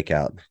basically a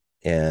breakout.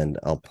 And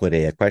I'll put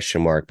a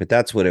question mark, but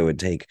that's what it would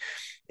take.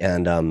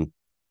 And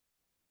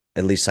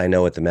at least I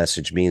know what the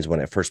message means when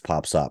it first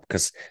pops up,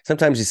 because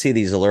sometimes you see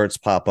these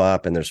alerts pop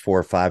up and there's 4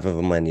 or 5 of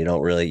them and you don't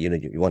really,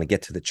 you want to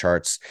get to the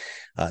charts.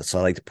 So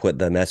I like to put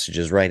the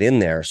messages right in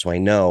there. So I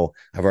know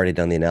I've already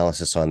done the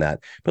analysis on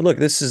that. But look,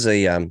 this is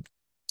it's a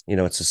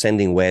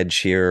ascending wedge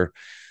here.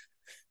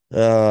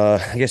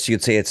 I guess you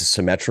could say it's a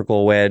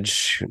symmetrical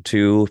wedge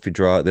too, if you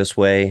draw it this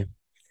way.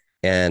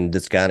 And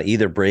it's got to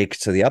either break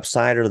to the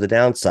upside or the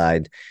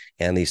downside.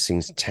 And these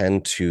things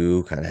tend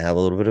to kind of have a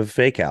little bit of a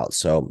fake out.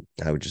 So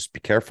I would just be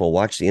careful.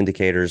 Watch the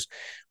indicators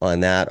on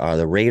that.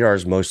 The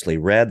radar's mostly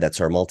red.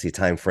 That's our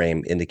multi-time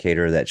frame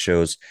indicator that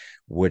shows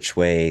which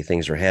way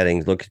things are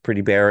heading. Look pretty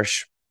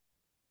bearish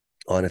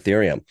on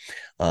Ethereum.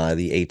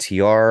 The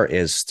ATR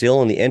is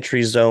still in the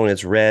entry zone.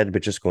 It's red,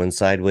 but just going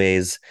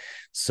sideways.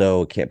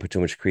 So can't put too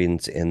much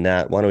credence in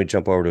that. Why don't we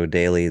jump over to a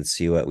daily and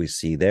see what we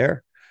see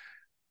there?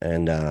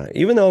 And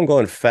even though I'm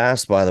going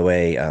fast, by the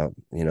way,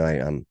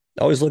 I'm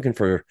always looking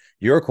for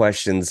your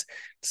questions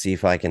to see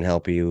if I can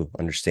help you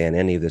understand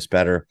any of this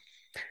better.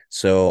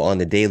 So on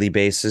the daily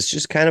basis,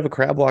 just kind of a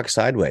crab walk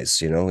sideways.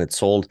 It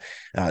sold.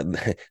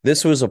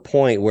 This was a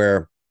point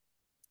where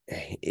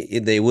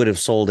they would have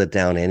sold it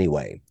down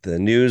anyway. The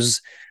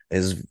news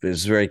is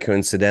very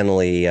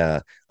coincidentally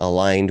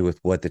aligned with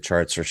what the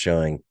charts are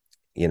showing.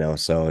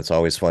 So it's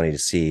always funny to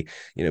see,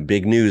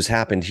 big news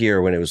happened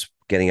here when it was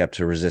getting up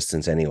to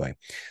resistance anyway.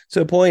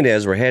 So the point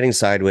is, we're heading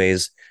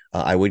sideways.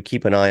 I would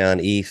keep an eye on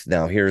ETH.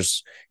 Now,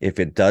 if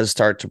it does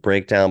start to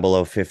break down below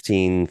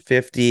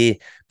 1550,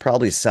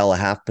 probably sell a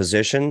half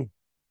position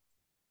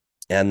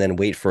and then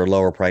wait for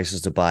lower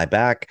prices to buy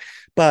back.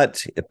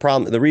 But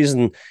the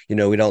reason,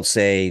 we don't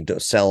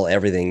sell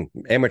everything.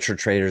 Amateur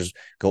traders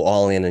go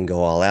all in and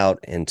go all out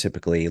and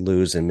typically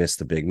lose and miss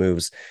the big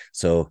moves.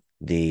 So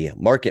the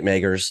market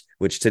makers,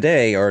 which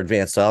today are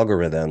advanced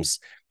algorithms,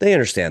 they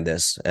understand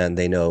this, and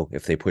they know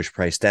if they push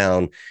price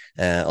down,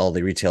 all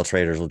the retail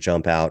traders will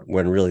jump out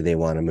when really they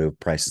want to move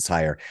prices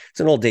higher. It's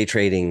an old day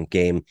trading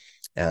game.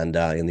 And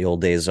in the old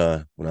days,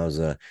 when I was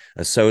a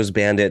SOS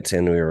bandit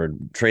and we were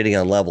trading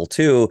on level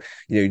 2,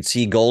 you'd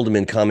see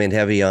Goldman come in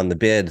heavy on the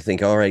bid,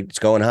 think, all right, it's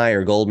going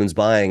higher, Goldman's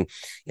buying.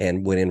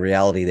 And when in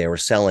reality, they were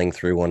selling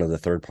through one of the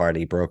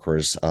third-party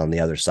brokers on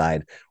the other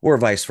side, or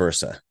vice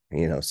versa.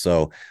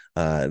 So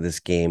this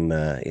game,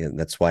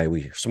 that's why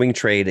we swing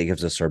trade. It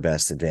gives us our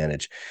best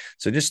advantage.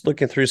 So just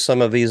looking through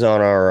some of these on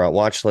our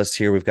watch list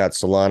here, we've got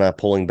Solana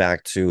pulling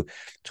back to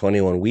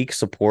 21-week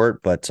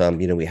support, but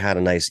we had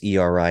a nice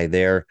ERI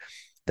there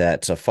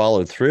that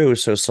followed through.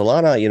 So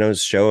Solana,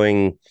 is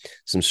showing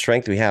some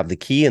strength. We have the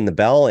key and the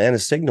bell and a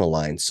signal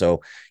line.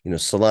 So,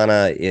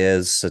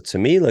 Solana to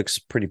me, looks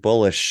pretty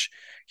bullish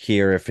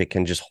here if it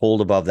can just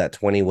hold above that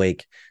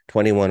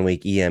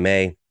 21-week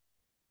EMA.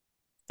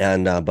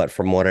 And but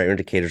from what our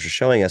indicators are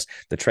showing us,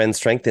 the trend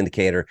strength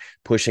indicator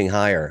pushing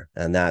higher,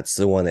 and that's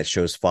the one that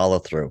shows follow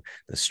through,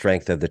 the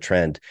strength of the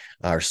trend.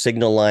 Our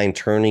signal line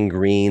turning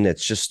green,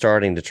 it's just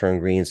starting to turn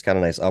green. It's got a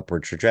nice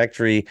upward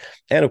trajectory.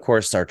 And of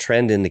course, our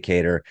trend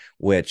indicator,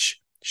 which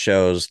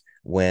shows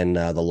when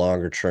the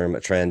longer term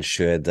trend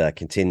should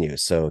continue.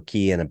 So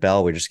key and a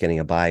bell, we're just getting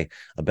a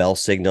bell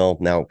signal.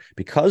 Now,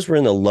 because we're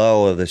in the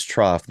low of this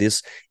trough,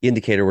 this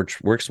indicator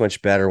works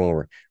much better when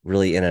we're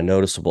really in a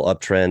noticeable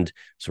uptrend.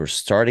 So we're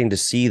starting to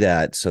see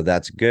that. So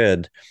that's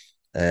good.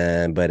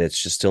 But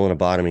it's just still in a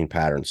bottoming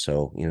pattern.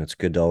 So, it's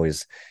good to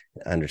always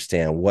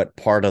understand what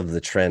part of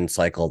the trend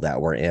cycle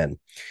that we're in.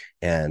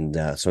 And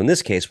so in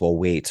this case, we'll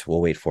wait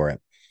for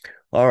it.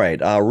 All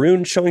right.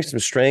 Rune showing some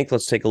strength.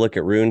 Let's take a look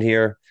at Rune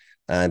here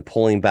and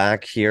pulling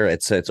back here.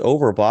 It's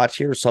overbought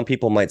here. Some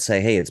people might say,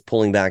 hey, it's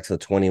pulling back to the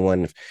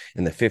 21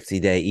 in the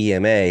 50-day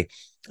EMA.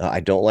 I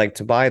don't like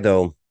to buy,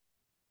 though,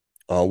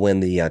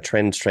 when the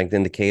trend strength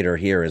indicator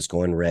here is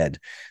going red.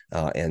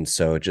 And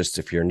so just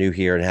if you're new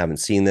here and haven't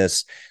seen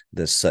this,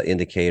 this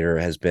indicator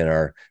has been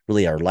our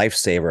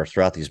lifesaver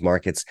throughout these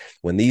markets.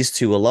 When these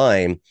two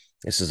align,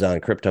 this is on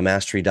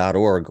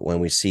cryptomastery.org. When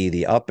we see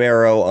the up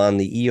arrow on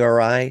the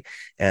ERI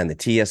and the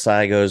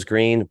TSI goes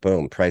green,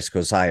 boom, price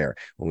goes higher.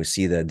 When we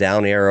see the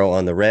down arrow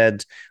on the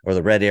red or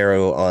the red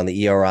arrow on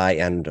the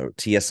ERI and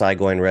TSI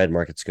going red,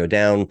 markets go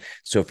down.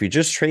 So if you're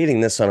just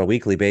trading this on a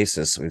weekly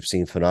basis, we've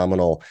seen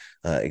phenomenal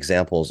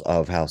examples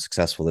of how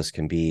successful this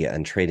can be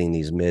and trading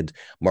these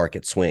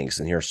mid-market swings.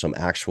 And here's some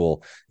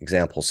actual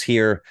examples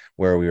here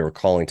where we were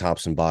calling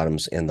tops and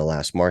bottoms in the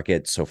last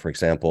market. So for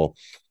example,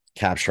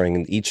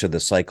 capturing each of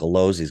the cycle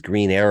lows, these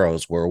green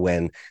arrows were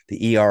when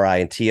the ERI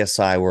and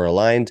TSI were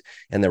aligned,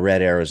 and the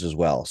red arrows as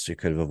well. So you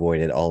could have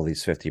avoided all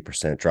these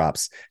 50%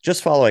 drops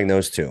just following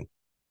those two.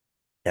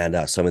 And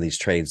some of these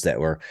trades that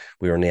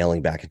we were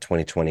nailing back in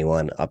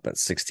 2021 up at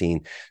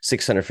 16,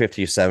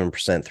 657%,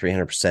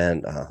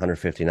 300%,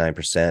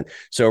 159%.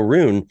 So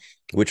Rune,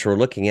 which we're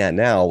looking at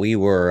now, we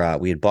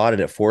had bought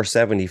it at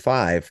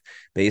 475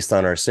 based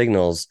on our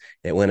signals.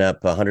 It went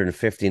up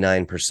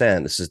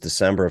 159%. This is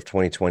December of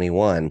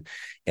 2021.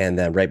 And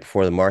then right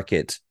before the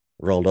market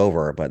rolled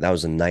over, but that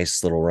was a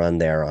nice little run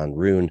there on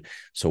Rune.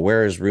 So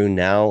where is Rune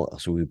now?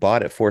 So we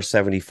bought at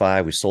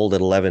 475. We sold at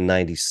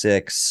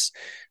 1196.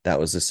 That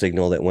was the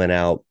signal that went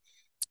out.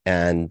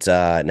 And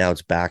now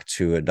it's back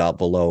to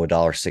below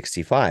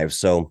 $1.65.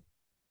 So,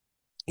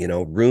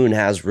 Rune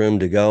has room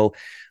to go.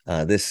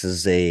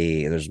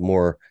 There's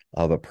more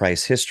of a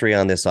price history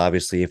on this,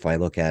 obviously, if I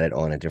look at it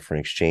on a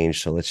different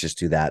exchange. So let's just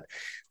do that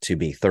to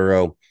be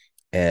thorough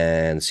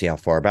and see how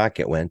far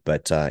back it went.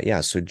 But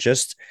so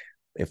just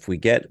if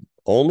we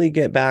only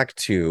get back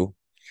to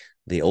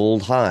the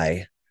old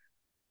high.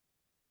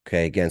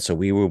 Okay, again, so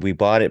we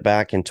bought it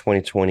back in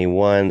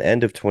 2021,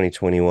 end of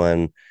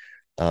 2021.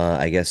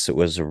 I guess it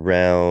was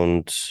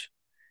around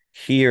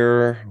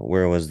here.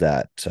 Where was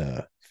that?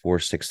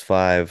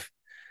 465,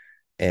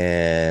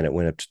 and it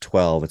went up to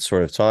 12. It's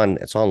on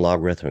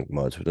logarithmic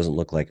mode, so it doesn't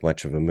look like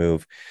much of a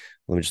move.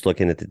 Let me just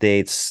looking at the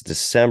dates.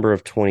 December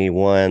of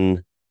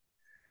 21,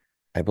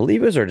 I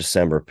believe it was our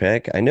December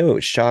pick. I know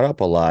it shot up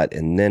a lot,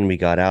 and then we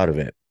got out of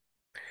it.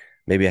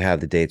 Maybe I have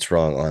the dates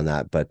wrong on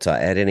that, but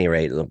at any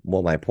rate,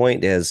 well, my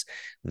point is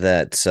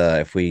that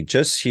if we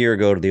just here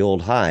go to the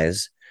old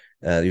highs,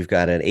 you've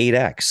got an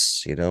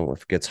 8x.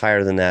 If it gets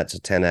higher than that, it's a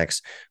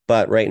 10x.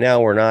 But right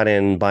now, we're not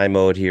in buy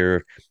mode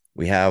here.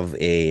 We have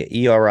a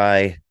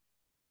ERI,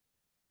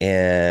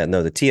 and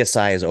no, the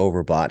TSI is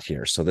overbought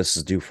here, so this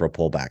is due for a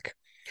pullback.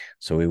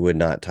 So we would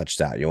not touch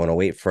that. You want to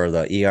wait for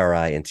the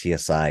ERI and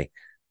TSI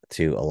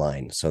to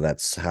align. So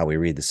that's how we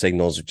read the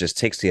signals. It just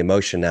takes the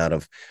emotion out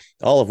of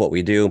all of what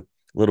we do.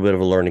 A little bit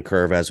of a learning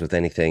curve, as with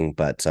anything,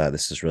 but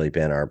this has really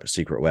been our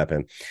secret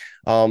weapon.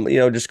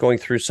 Just going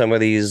through some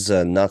of these,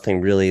 nothing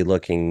really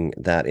looking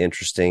that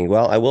interesting.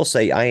 Well, I will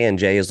say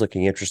INJ is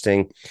looking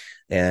interesting,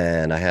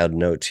 and I had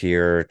notes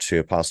here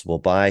to a possible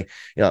buy.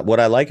 What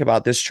I like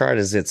about this chart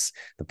is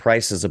the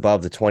price is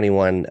above the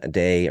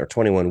 21-day or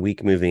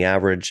 21-week moving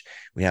average.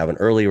 We have an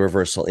early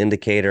reversal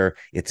indicator.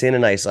 It's in a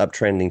nice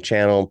uptrending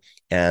channel,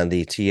 and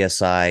the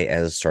TSI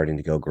is starting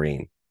to go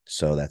green.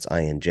 So that's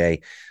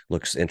INJ.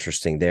 Looks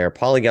interesting there.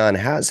 Polygon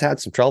has had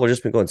some trouble,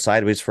 just been going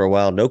sideways for a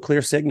while. No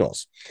clear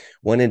signals.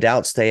 When in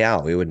doubt, stay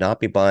out. We would not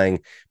be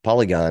buying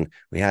Polygon.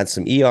 We had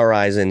some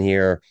ERIs in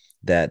here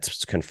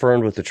that's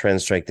confirmed with the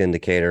trend strength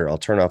indicator. I'll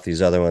turn off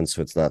these other ones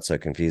so it's not so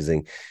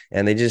confusing.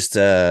 And they just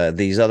others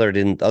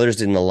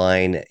didn't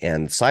align,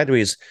 and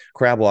sideways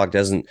crab walk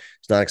it's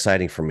not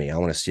exciting for me. I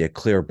want to see a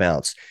clear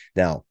bounce.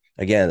 Now,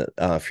 again,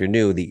 if you're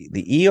new,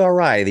 the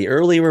ERI, the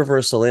early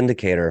reversal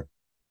indicator,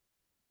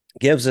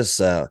 gives us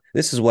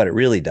this is what it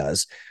really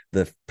does.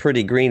 The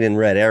pretty green and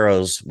red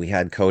arrows we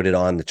had coded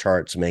on the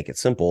chart to make it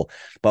simple,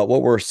 but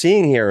what we're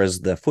seeing here is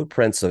the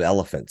footprints of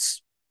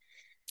elephants.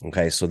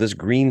 Okay, so this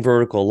green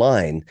vertical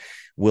line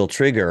will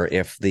trigger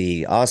if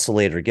the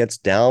oscillator gets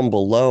down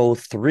below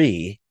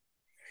 3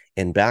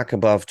 and back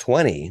above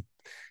 20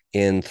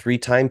 in 3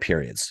 time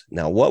periods.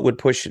 Now, what would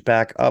push it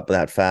back up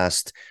that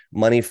fast?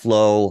 Money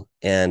flow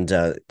and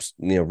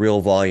real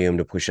volume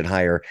to push it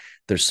higher.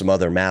 There's some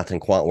other math and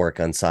quant work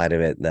on side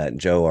of it that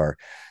Joe, our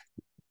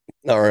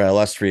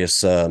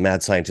illustrious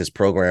mad scientist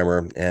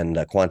programmer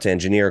and quant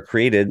engineer,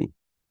 created,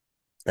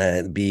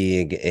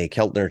 being a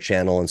Keltner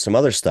channel and some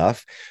other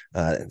stuff.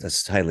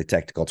 That's a highly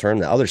technical term.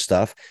 The other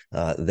stuff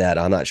that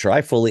I'm not sure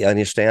I fully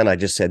understand. I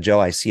just said, Joe,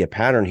 I see a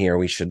pattern here.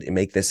 We should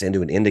make this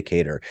into an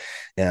indicator.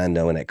 And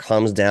when it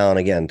comes down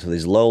again to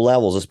these low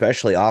levels,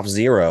 especially off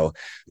 0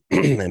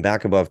 and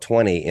back above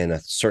 20 in a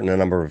certain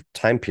number of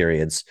time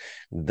periods,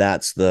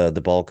 that's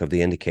the bulk of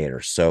the indicator.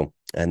 So,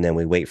 and then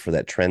we wait for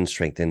that trend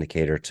strength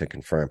indicator to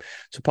confirm.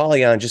 So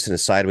Polygon just in a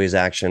sideways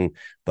action,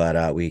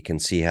 but we can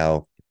see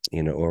how,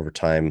 over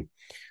time,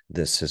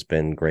 this has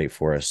been great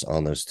for us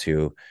on those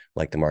two,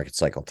 like the market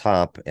cycle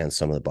top and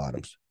some of the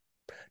bottoms.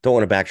 Don't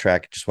want to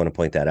backtrack, just want to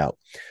point that out.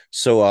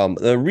 So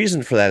the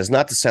reason for that is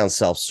not to sound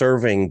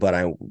self-serving,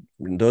 but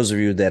those of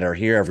you that are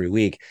here every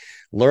week,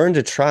 learn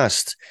to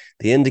trust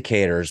the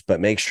indicators, but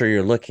make sure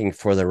you're looking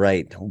for the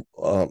right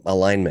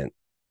alignment.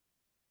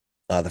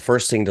 The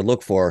first thing to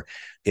look for,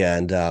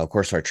 and of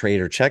course our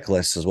trader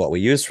checklist is what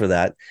we use for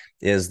that,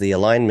 is the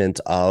alignment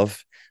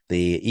of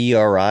the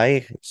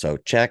ERI. So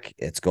check,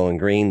 it's going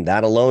green.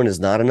 That alone is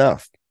not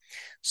enough.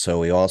 So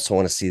we also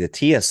want to see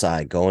the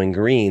TSI going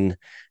green,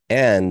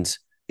 and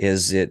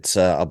is it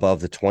above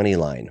the 20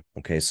 line?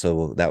 Okay,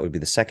 so that would be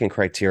the second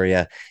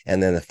criteria.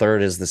 And then the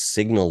third is the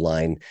signal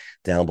line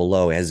down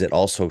below. Has it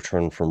also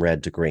turned from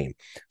red to green?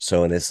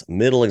 So in this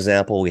middle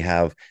example, we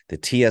have the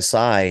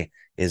TSI.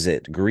 Is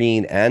it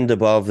green and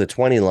above the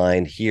 20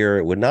 line? Here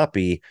it would not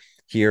be.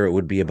 Here it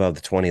would be above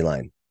the 20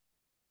 line.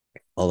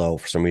 Although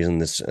for some reason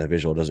this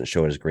visual doesn't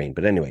show it as green.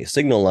 But anyway,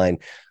 signal line,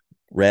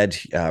 red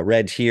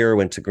here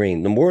went to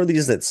green. The more of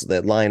these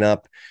that line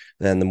up,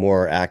 then the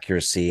more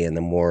accuracy and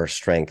the more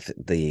strength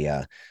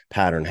the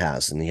pattern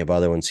has. And you have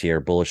other ones here,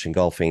 bullish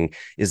engulfing.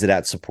 Is it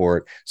at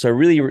support? So I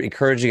really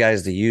encourage you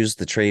guys to use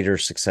the Trader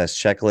Success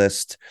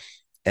Checklist.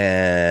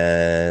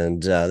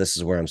 And this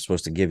is where I'm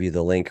supposed to give you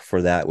the link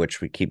for that,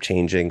 which we keep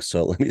changing.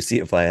 So let me see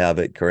if I have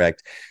it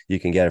correct. You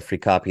can get a free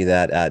copy of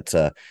that at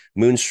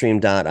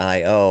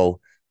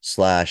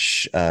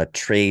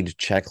moonstream.io/trade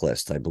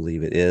checklist. I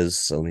believe it is.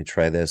 So let me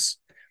try this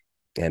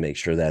and make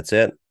sure that's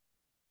it.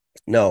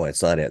 No,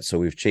 it's not it. So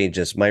we've changed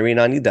this. Myrene,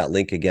 I need that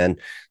link again.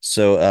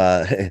 So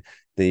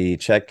the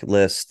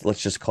checklist,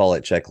 let's just call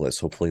it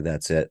checklist. Hopefully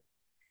that's it.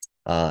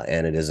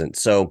 And it isn't.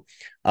 So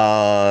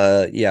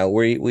yeah,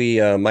 we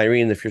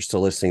Myrene, if you're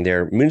still listening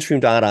there,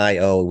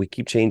 moonstream.io, we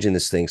keep changing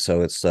this thing,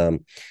 so it's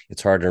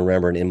hard to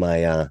remember. And in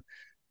my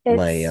It's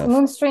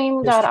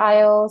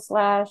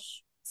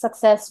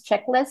moonstream.io/success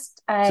checklist.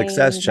 success I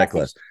messaged.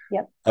 checklist.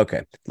 Yep.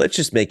 Okay, let's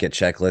just make it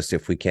checklist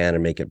if we can,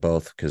 and make it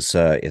both, because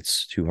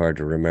it's too hard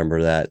to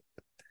remember that.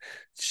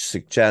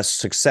 Success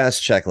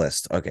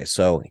checklist. Okay,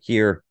 so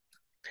here,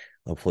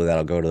 hopefully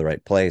that'll go to the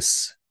right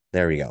place.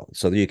 There we go.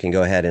 So you can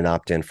go ahead and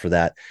opt in for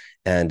that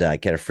and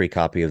get a free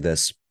copy of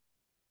this.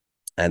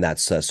 And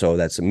that's so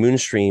that's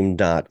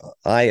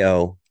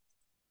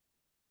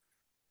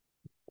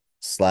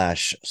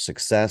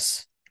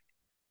moonstream.io/success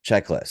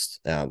checklist.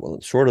 Well,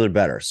 shorter the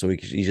better. So we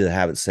could easily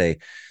have it say,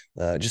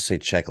 just say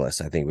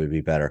checklist, I think would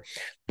be better.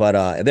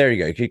 But there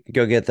you go. You can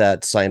go get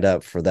that signed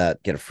up for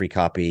that, get a free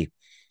copy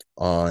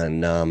on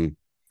the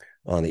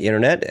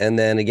internet. And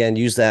then again,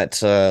 use that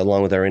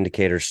along with our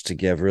indicators to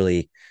get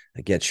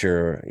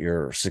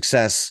your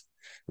success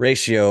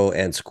ratio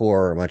and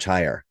score much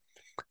higher.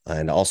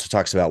 And also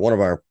talks about one of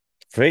our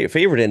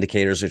favorite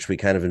indicators, which we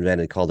kind of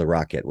invented, called the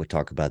rocket. We'll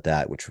talk about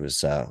that, which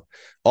was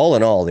all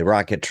in all, the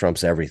rocket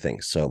trumps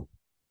everything. So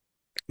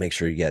make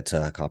sure you get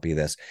a copy of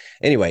this.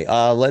 Anyway,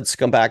 let's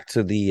come back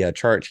to the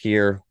chart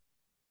here.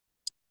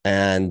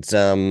 And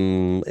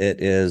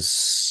it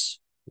is,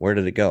 where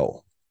did it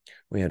go?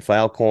 We had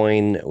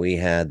Filecoin, we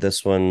had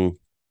this one,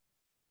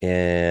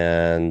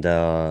 and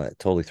it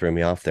totally threw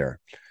me off there.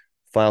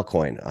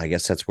 Filecoin, I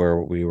guess that's where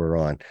we were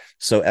on.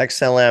 So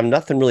XLM,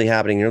 nothing really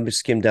happening. You know, we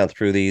skimmed down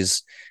through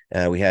these.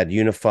 We had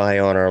Unify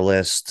on our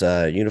list.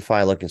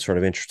 Unify looking sort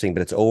of interesting,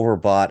 but it's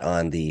overbought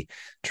on the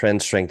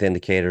trend strength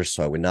indicators,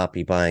 so I would not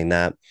be buying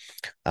that.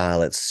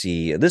 Let's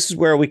see. This is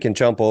where we can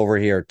jump over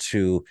here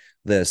to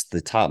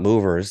the top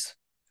movers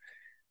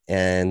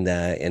and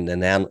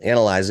then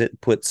analyze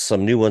it, put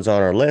some new ones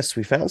on our list.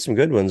 We found some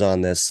good ones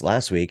on this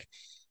last week.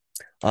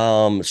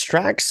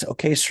 Strax.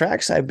 Okay,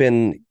 Strax,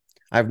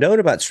 I've known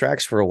about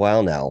Strax for a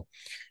while now,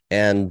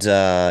 and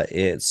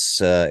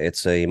it's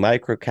a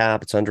micro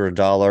cap. It's under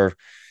 $1,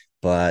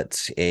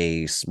 but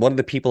one of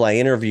the people I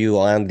interview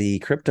on the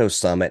crypto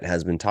summit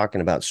has been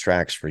talking about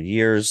Strax for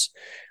years.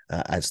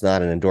 It's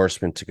not an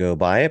endorsement to go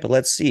buy it, but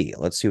let's see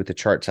what the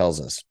chart tells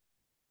us.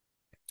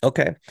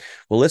 Okay,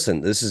 well,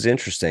 listen, this is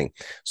interesting.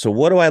 So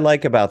what do I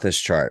like about this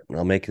chart?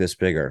 I'll make this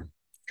bigger.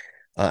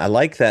 I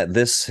like that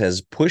this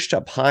has pushed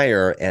up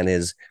higher, and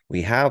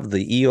we have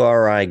the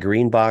ERI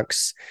green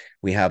box,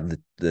 we have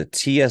the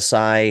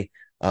TSI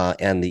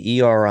and the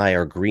ERI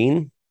are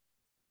green,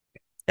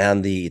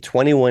 and the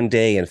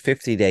 21-day and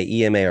 50-day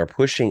EMA are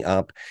pushing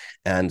up,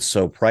 and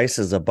so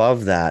prices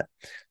above that.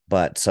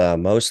 But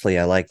mostly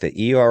I like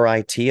the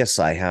ERI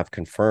TSI have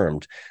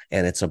confirmed,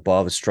 and it's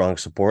above a strong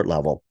support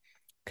level.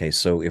 Okay,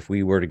 so if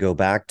we were to go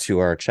back to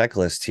our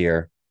checklist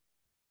here,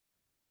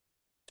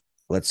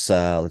 let's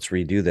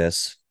redo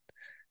this,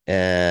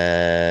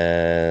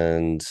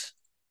 and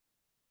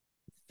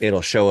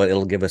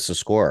it'll give us a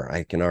score.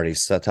 I can already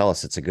tell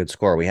us it's a good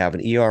score. We have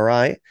an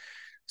ERI.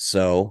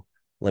 So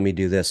let me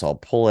do this. I'll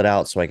pull it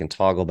out so I can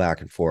toggle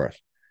back and forth.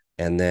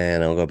 And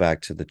then I'll go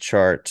back to the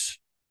chart.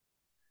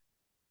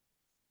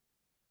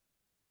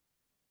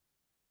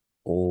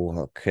 Oh,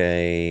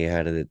 okay.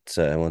 How did it?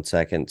 1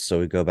 second. So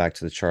we go back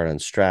to the chart on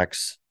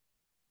Strax.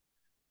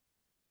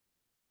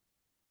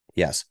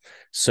 Yes.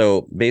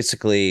 So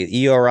basically,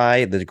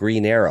 ERI, the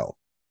green arrow,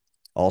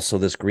 also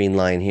this green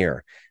line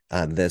here.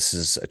 This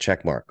is a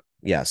check mark.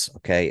 Yes.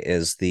 Okay.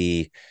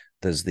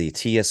 Does the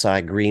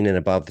TSI green and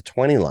above the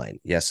 20 line?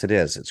 Yes, it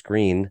is. It's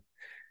green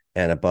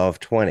and above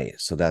 20.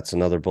 So that's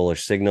another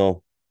bullish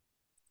signal.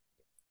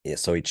 Yeah,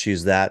 so we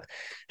choose that.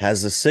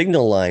 Has the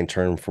signal line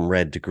turned from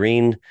red to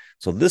green.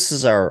 So this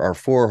is our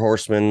four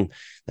horsemen,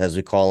 as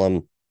we call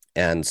them.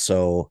 And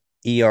so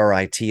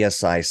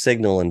ERITSI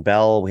signal and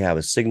bell, we have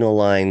a signal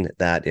line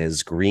that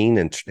is green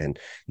and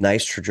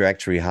nice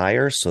trajectory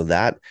higher. So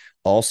that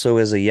also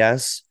is a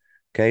yes.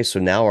 Okay, so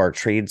now our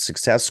trade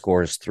success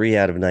score is 3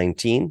 out of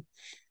 19.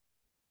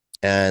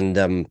 And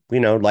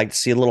like to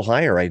see a little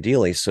higher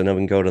ideally. So now we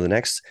can go to the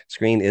next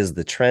screen. Is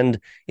the trend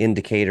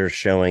indicator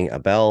showing a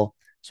bell?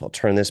 So I'll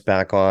turn this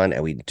back on,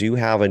 and we do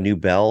have a new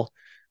bell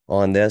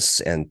on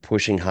this and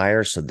pushing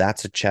higher. So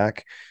that's a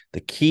check.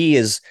 The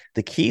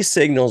key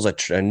signals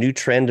a new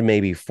trend may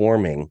be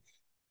forming.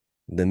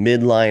 The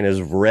midline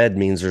is red,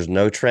 means there's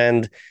no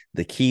trend.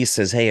 The key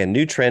says, hey, a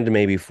new trend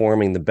may be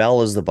forming. The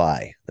bell is the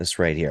buy. This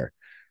right here.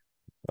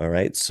 All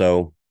right.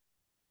 So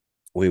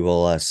we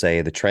will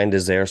say the trend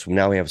is there. So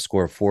now we have a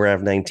score of 4 out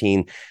of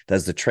 19.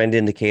 Does the trend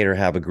indicator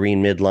have a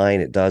green midline?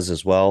 It does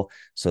as well.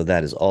 So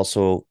that is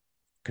also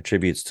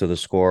contributes to the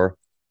score.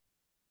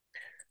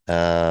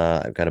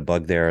 I've got a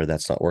bug there.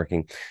 That's not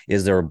working.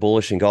 Is there a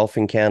bullish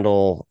engulfing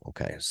candle?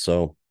 Okay.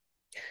 So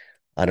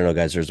I don't know,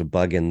 guys. There's a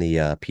bug in the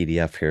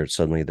PDF here.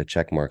 Suddenly the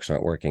check marks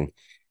aren't working.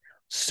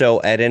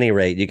 So at any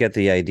rate, you get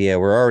the idea.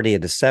 We're already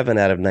at a 7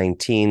 out of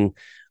 19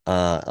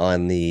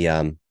 on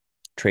the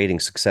trading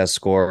success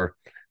score.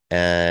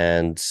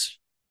 And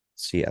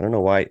see, I don't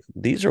know why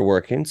these are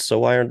working. So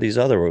why aren't these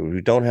other?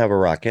 We don't have a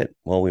rocket.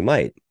 Well, we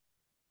might.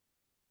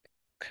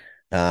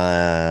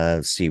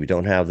 See, we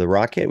don't have the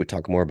rocket. We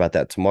talk more about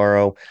that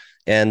tomorrow.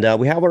 And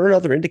we have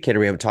another indicator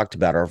we haven't talked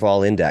about, our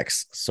vol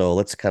index. So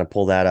let's kind of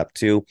pull that up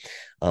too.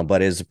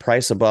 But is the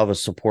price above a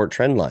support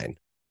trend line?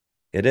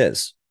 It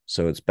is.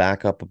 So it's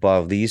back up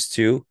above these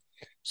two.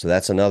 So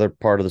that's another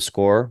part of the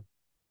score.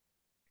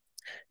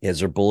 Is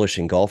there bullish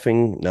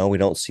engulfing? No, we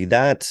don't see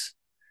that.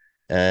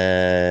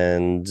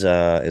 And is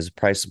the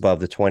price above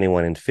the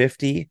 21 and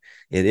 50?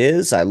 It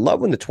is. I love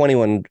when the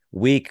 21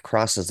 week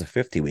crosses the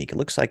 50 week. It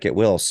looks like it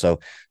will. So,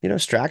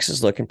 Strax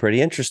is looking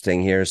pretty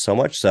interesting here. So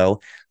much so,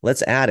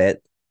 let's add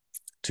it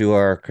to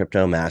our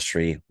Crypto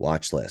Mastery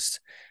watch list.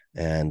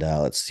 And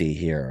let's see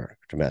here,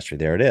 Crypto Mastery.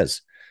 There it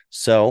is.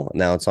 So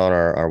now it's on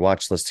our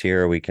watch list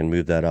here. We can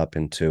move that up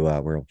into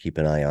where we'll keep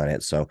an eye on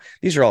it. So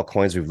these are all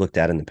coins we've looked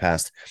at in the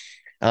past.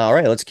 All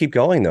right, let's keep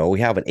going, though. We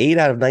have an 8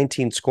 out of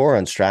 19 score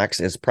on Strax.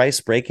 Is price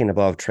breaking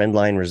above trend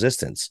line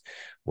resistance?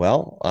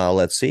 Well,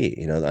 let's see.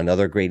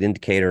 Another great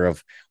indicator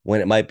of when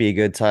it might be a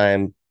good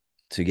time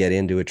to get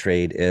into a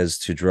trade is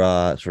to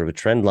draw sort of a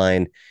trend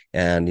line.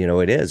 And,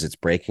 it is. It's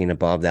breaking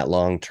above that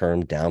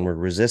long-term downward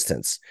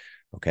resistance.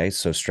 Okay,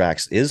 so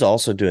Strax is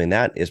also doing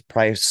that. Is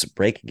price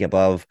breaking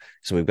above?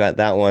 So we've got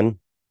that one.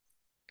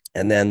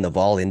 And then the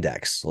vol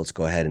index. So let's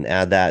go ahead and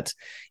add that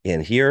in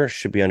here.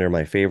 Should be under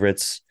my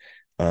favorites.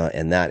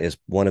 And that is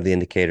one of the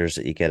indicators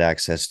that you get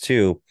access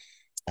to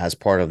as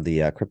part of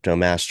the Crypto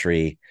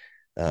Mastery,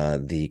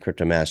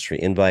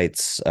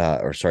 invites,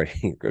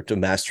 Crypto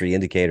Mastery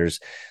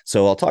indicators.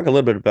 So I'll talk a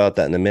little bit about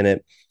that in a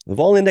minute. The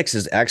vol index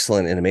is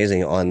excellent and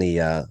amazing on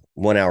the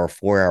 1 hour,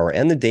 4 hour,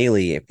 and the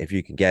daily, if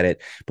you can get it.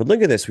 But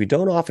look at this. We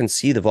don't often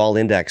see the vol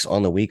index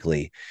on the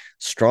weekly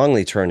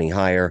strongly turning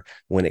higher.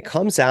 When it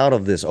comes out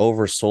of this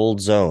oversold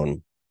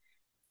zone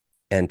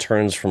and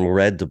turns from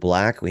red to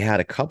black, we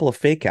had a couple of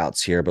fake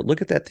outs here, but look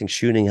at that thing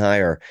shooting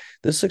higher.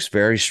 This looks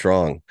very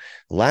strong.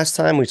 The last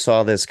time we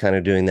saw this kind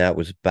of doing that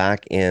was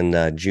back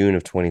in June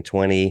of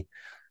 2020.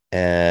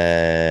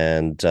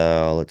 And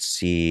let's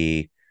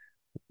see,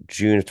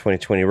 June of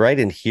 2020, right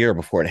in here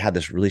before it had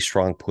this really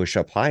strong push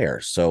up higher.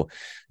 So,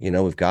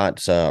 we've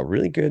got a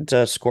really good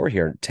score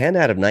here, 10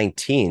 out of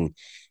 19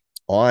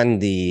 on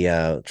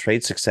the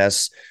trade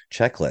success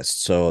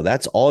checklist. So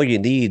that's all you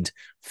need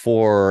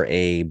for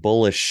a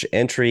bullish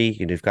entry.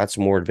 You've got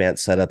some more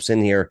advanced setups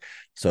in here.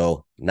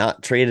 So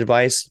not trade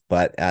advice,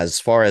 but as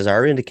far as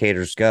our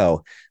indicators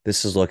go,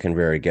 this is looking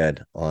very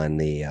good on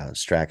the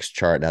Strax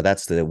chart. Now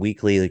that's the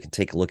weekly. You can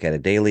take a look at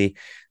it daily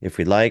if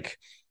we'd like.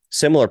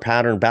 Similar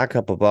pattern back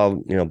up above,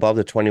 above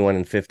the 21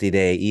 and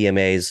 50-day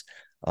EMAs,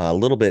 a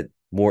little bit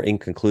more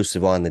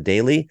inconclusive on the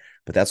daily,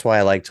 but that's why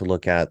I like to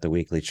look at the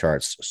weekly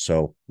charts.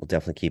 So we'll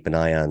definitely keep an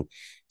eye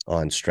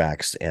on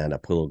Strax and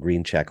put a little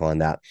green check on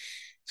that.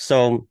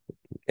 So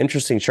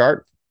interesting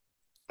chart.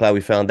 Glad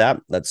we found that.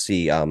 Let's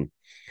see.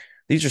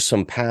 These are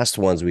some past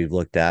ones we've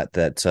looked at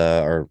that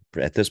are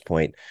at this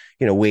point,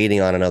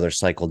 waiting on another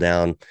cycle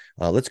down.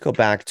 Let's go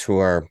back to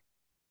our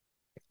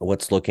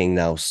what's looking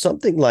now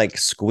something like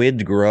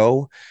Squid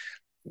Grow.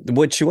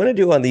 What you want to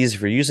do on these,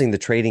 if you're using the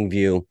trading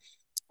view,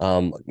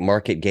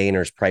 market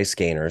gainers, price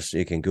gainers,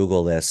 you can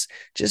Google this.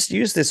 Just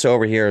use this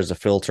over here as a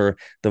filter.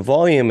 The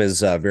volume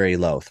is very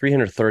low,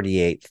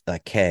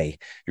 338K.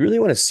 You really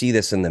want to see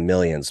this in the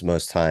millions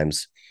most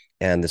times.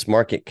 and this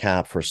market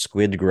cap for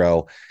squid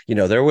grow.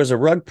 There was a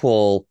rug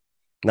pull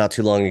not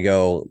too long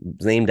ago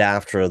named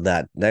after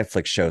that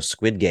Netflix show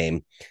Squid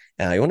Game.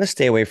 You want to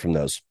stay away from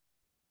those.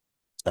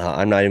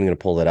 I'm not even going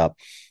to pull that up.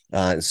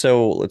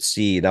 So let's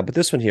see now, but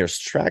this one here,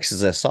 Strax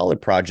is a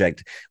solid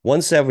project,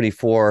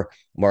 174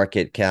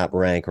 market cap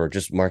rank or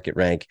just market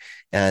rank,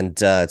 and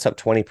it's up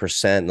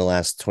 20% in the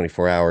last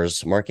 24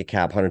 hours. Market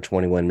cap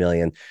 121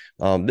 million.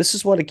 This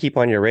is what to keep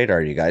on your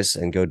radar, you guys,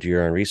 and go do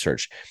your own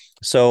research.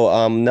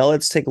 So now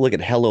let's take a look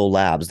at Hello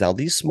Labs. Now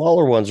these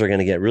smaller ones are going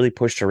to get really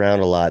pushed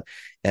around a lot,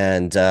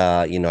 and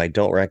I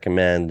don't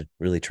recommend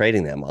really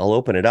trading them. I'll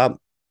open it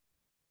up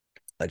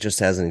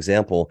just as an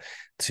example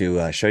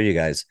to show you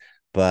guys.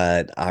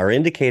 But our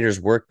indicators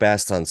work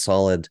best on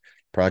solid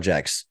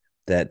projects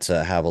that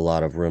have a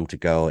lot of room to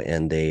go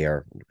and they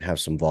have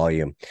some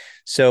volume.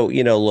 So,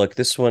 look,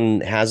 this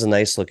one has a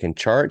nice looking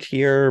chart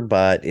here,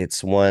 but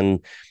it's one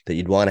that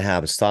you'd want to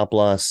have a stop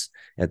loss.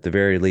 At the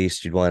very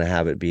least, you'd want to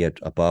have it be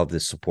above the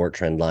support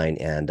trend line,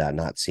 and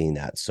not seeing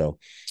that. So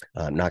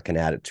I'm not going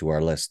to add it to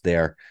our list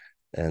there.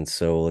 And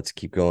so let's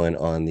keep going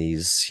on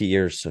these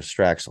here. So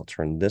Strax, I'll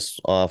turn this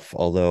off,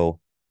 although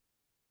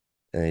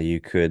you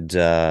could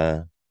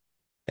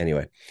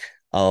anyway.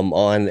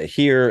 On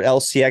here,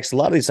 LCX, a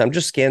lot of these, I'm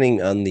just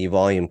scanning on the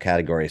volume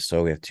category.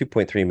 So we have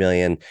 2.3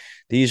 million.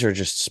 These are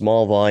just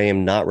small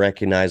volume, not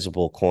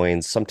recognizable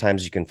coins.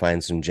 Sometimes you can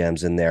find some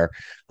gems in there.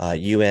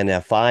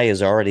 UNFI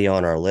is already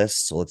on our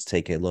list. So let's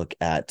take a look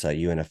at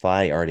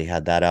UNFI. Already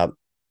had that up.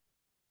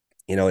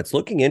 It's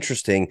looking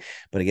interesting,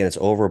 but again, it's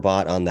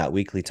overbought on that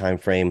weekly time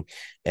frame.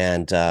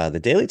 And the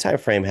daily time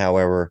frame,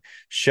 however,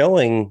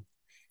 showing.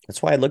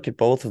 That's why I look at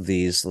both of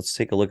these. Let's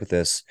take a look at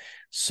this.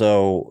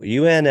 So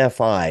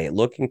UNFI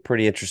looking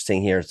pretty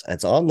interesting here.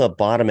 It's on the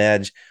bottom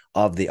edge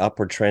of the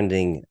upward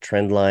trending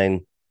trend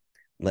line.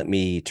 Let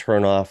me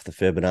turn off the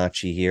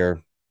Fibonacci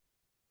here.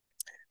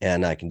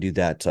 And I can do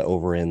that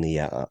over in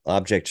the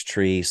object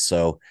tree.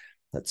 So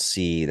let's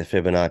see the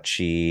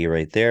Fibonacci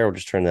right there. We'll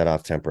just turn that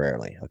off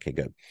temporarily. Okay,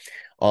 good.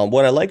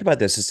 What I like about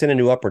this, it's in a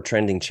new upward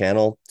trending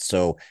channel.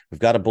 So we've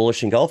got a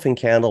bullish engulfing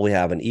candle. We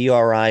have an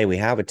ERI. We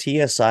have a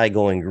TSI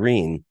going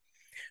green.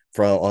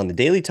 On the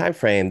daily time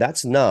frame,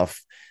 that's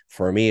enough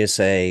for me to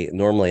say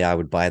normally I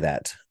would buy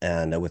that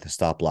and with a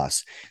stop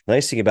loss. The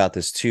nice thing about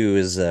this too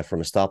is from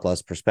a stop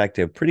loss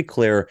perspective, pretty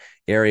clear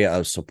area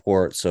of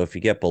support. So if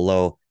you get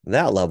below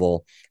that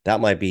level, that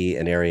might be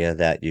an area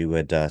that you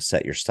would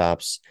set your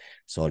stops.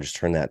 So I'll just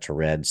turn that to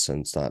red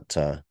since not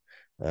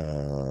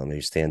maybe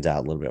stands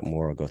out a little bit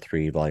more. I'll go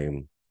 3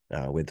 volume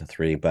with the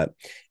 3. But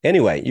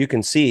anyway, you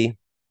can see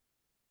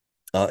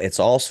it's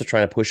also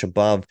trying to push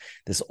above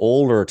this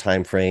older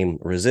time frame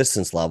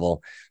resistance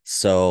level.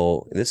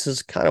 So this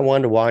is kind of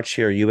one to watch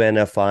here.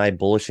 UNFI,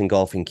 bullish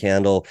engulfing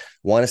candle.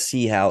 Want to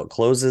see how it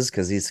closes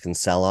because these can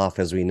sell off,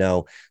 as we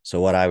know. So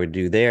what I would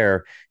do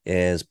there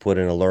is put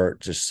an alert,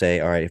 just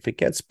say, all right, if it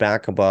gets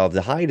back above,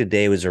 the high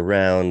today was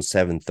around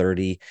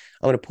 730.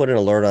 I'm going to put an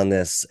alert on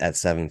this at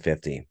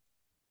 750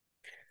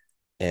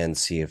 and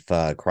see if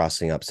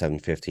crossing up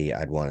 750,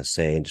 I'd want to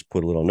say, and just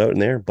put a little note in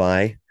there,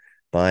 buy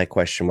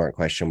question mark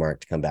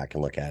to come back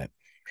and look at it.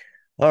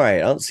 All right, I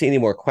don't see any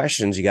more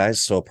questions, you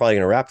guys, so probably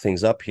going to wrap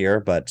things up here.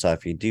 But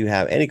if you do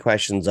have any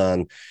questions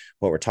on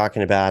what we're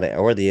talking about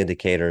or the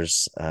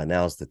indicators,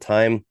 now's the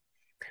time.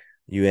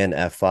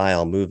 UNFI,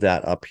 I'll move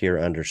that up here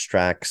under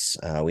Strax.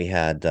 We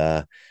had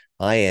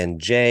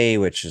INJ,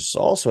 which is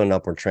also an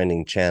upward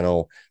trending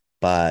channel,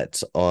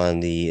 but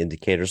on the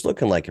indicators,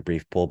 looking like a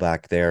brief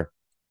pullback there.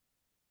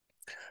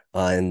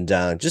 And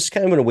just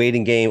kind of in a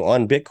waiting game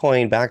on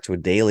Bitcoin, back to a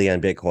daily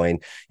on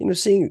Bitcoin,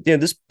 seeing,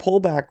 this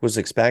pullback was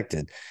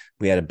expected.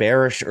 We had a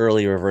bearish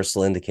early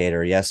reversal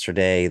indicator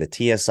yesterday.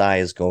 The TSI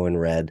is going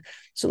red.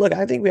 So look,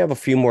 I think we have a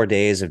few more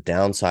days of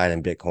downside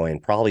in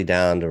Bitcoin, probably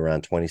down to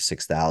around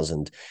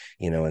 26,000,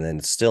 and then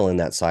it's still in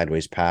that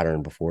sideways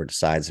pattern before it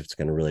decides if it's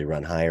going to really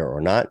run higher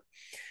or not.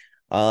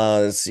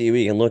 Let's see,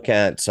 we can look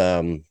at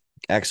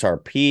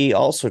XRP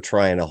also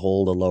trying to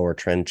hold a lower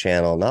trend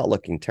channel, not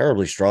looking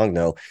terribly strong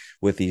though,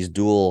 with these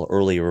dual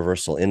early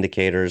reversal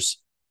indicators.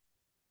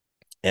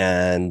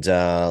 And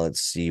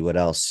let's see what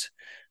else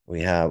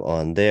we have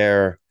on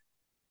there.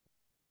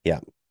 Yeah.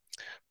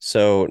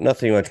 So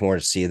nothing much more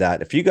to see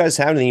that. If you guys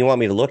have anything you want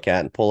me to look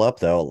at and pull up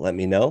though, let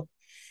me know.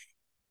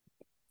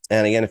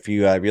 And again, if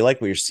you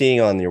like what you're seeing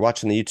you're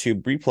watching the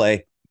YouTube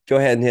replay, go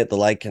ahead and hit the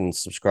like and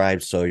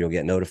subscribe so you'll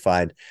get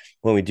notified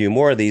when we do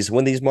more of these.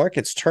 When these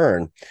markets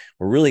turn,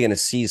 we're really going to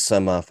see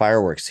some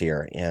fireworks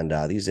here. And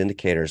these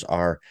indicators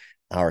are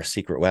our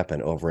secret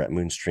weapon over at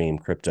Moonstream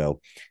Crypto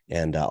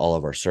and all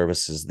of our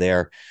services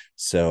there.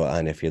 So,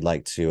 and if you'd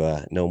like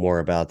to know more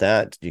about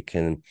that, you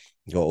can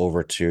go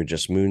over to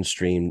just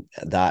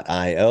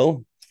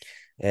moonstream.io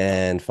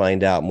and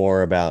find out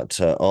more about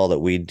all that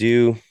we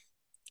do,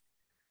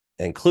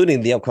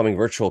 including the upcoming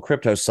virtual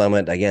crypto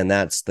summit. Again,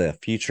 that's the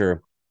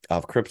Future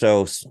of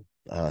Crypto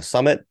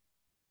Summit.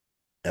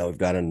 We've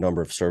got a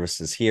number of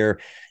services here,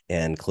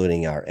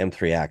 including our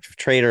M3 Active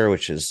Trader,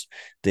 which is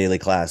daily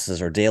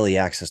classes or daily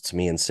access to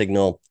me and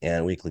Signal,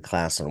 and weekly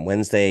class on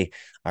Wednesday.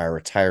 Our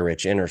Retire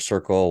Rich Inner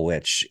Circle,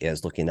 which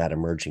is looking at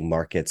emerging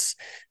markets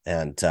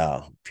and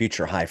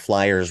future high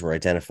flyers. We're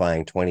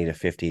identifying 20 to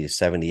 50 to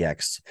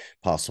 70x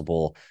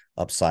possible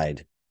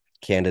upside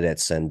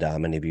candidates, and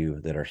many of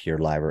you that are here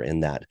live are in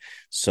that.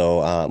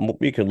 So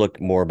you can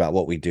look more about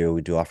what we do.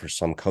 We do offer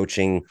some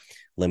coaching,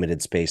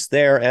 limited space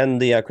there,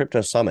 and the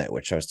crypto summit,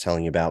 which I was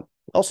telling you about.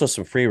 Also,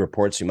 some free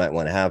reports you might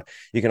want to have.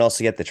 You can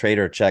also get the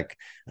trader check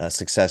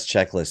success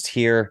checklist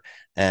here,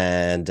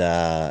 and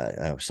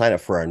sign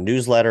up for our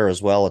newsletter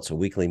as well. It's a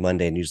weekly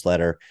Monday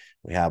newsletter.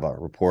 We have a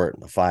report,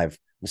 the 5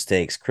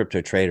 mistakes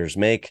crypto traders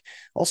make.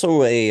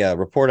 Also, a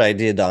report I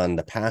did on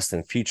the past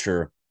and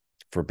future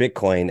for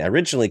Bitcoin,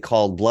 originally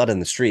called Blood in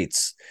the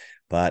Streets,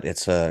 but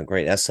it's a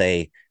great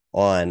essay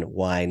on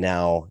why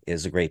now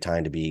is a great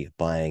time to be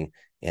buying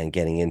and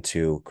getting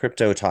into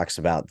crypto. Talks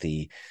about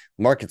the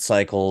market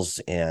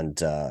cycles and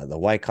the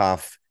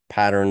Wyckoff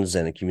patterns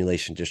and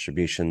accumulation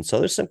distribution. So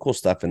there's some cool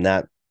stuff in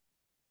that,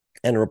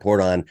 and a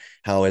report on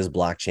how is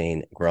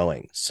blockchain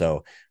growing.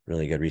 So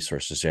really good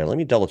resources there. Let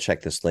me double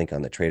check this link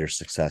on the Trader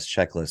Success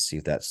Checklist, see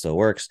if that still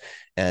works.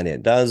 And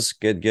it does.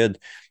 Good.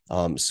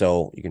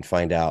 So you can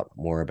find out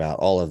more about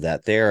all of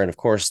that there. And of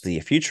course, the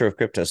Future of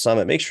Crypto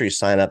Summit, make sure you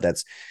sign up.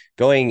 That's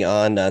going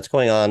on. It's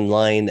going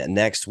online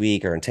next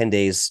week or in 10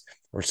 days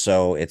or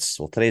so.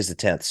 Today's the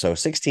 10th. So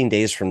 16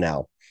 days from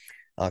now,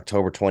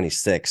 October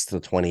 26th to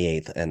the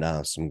 28th,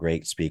 and some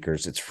great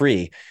speakers. It's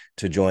free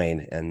to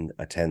join and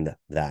attend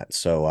that.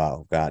 So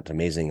we've got an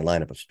amazing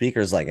lineup of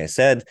speakers. Like I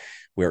said,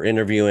 we're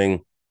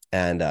interviewing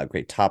and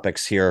great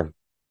topics here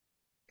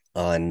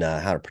on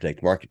how to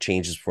predict market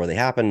changes before they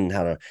happen,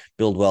 how to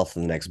build wealth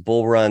in the next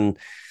bull run,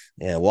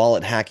 and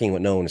wallet hacking,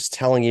 what no one is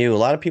telling you. A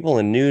lot of people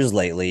in news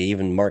lately,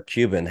 even Mark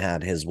Cuban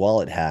had his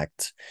wallet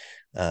hacked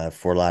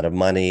for a lot of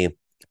money.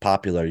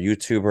 Popular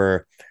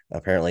YouTuber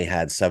apparently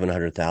had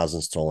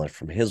 700,000 stolen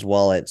from his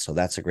wallet. So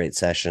that's a great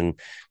session.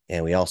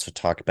 And we also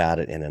talk about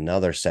it in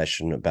another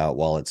session about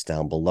wallets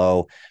down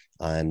below.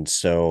 And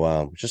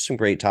so just some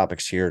great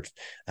topics here.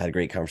 I had a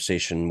great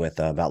conversation with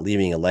about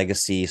leaving a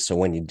legacy. So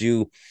when you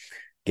do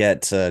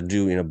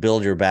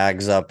build your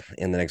bags up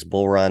in the next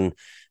bull run,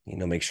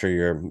 make sure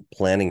you're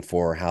planning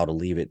for how to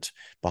leave it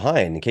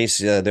behind in case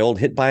the old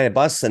hit by a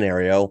bus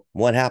scenario.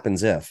 What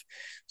happens if?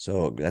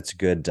 So that's a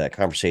good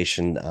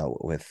conversation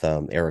with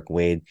Eric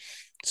Wade.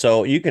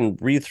 So you can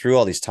read through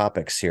all these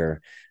topics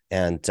here,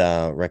 and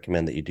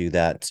recommend that you do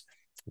that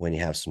when you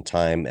have some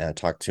time.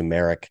 Talk to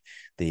Merrick,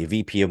 the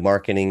VP of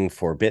Marketing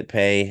for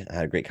BitPay. I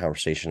had a great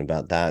conversation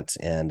about that.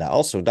 And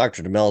also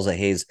Dr. Demelza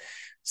Hayes,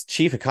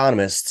 Chief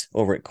Economist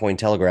over at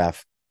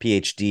Cointelegraph,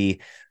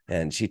 PhD,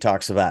 and she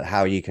talks about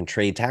how you can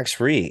trade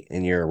tax-free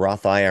in your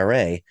Roth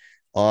IRA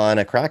on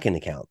a Kraken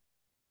account.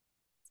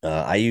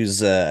 I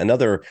use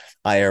another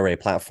IRA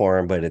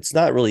platform, but it's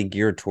not really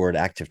geared toward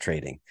active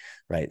trading,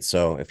 right?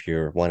 So if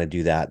you want to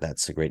do that,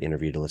 that's a great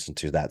interview to listen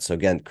to that. So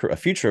again, a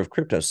future of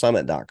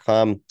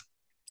cryptosummit.com.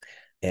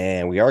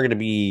 And we are going to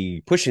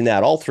be pushing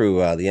that all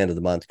through the end of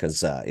the month,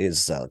 because it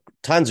is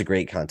tons of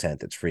great content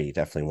that's free.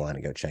 Definitely want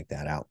to go check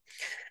that out.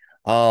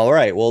 All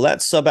right. Well,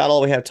 that's about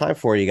all we have time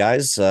for, you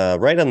guys.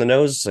 Right on the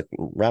nose,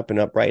 wrapping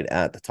up right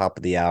at the top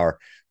of the hour.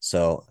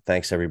 So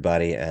thanks,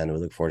 everybody. And we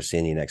look forward to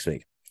seeing you next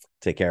week.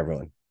 Take care,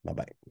 everyone.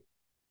 Bye-bye.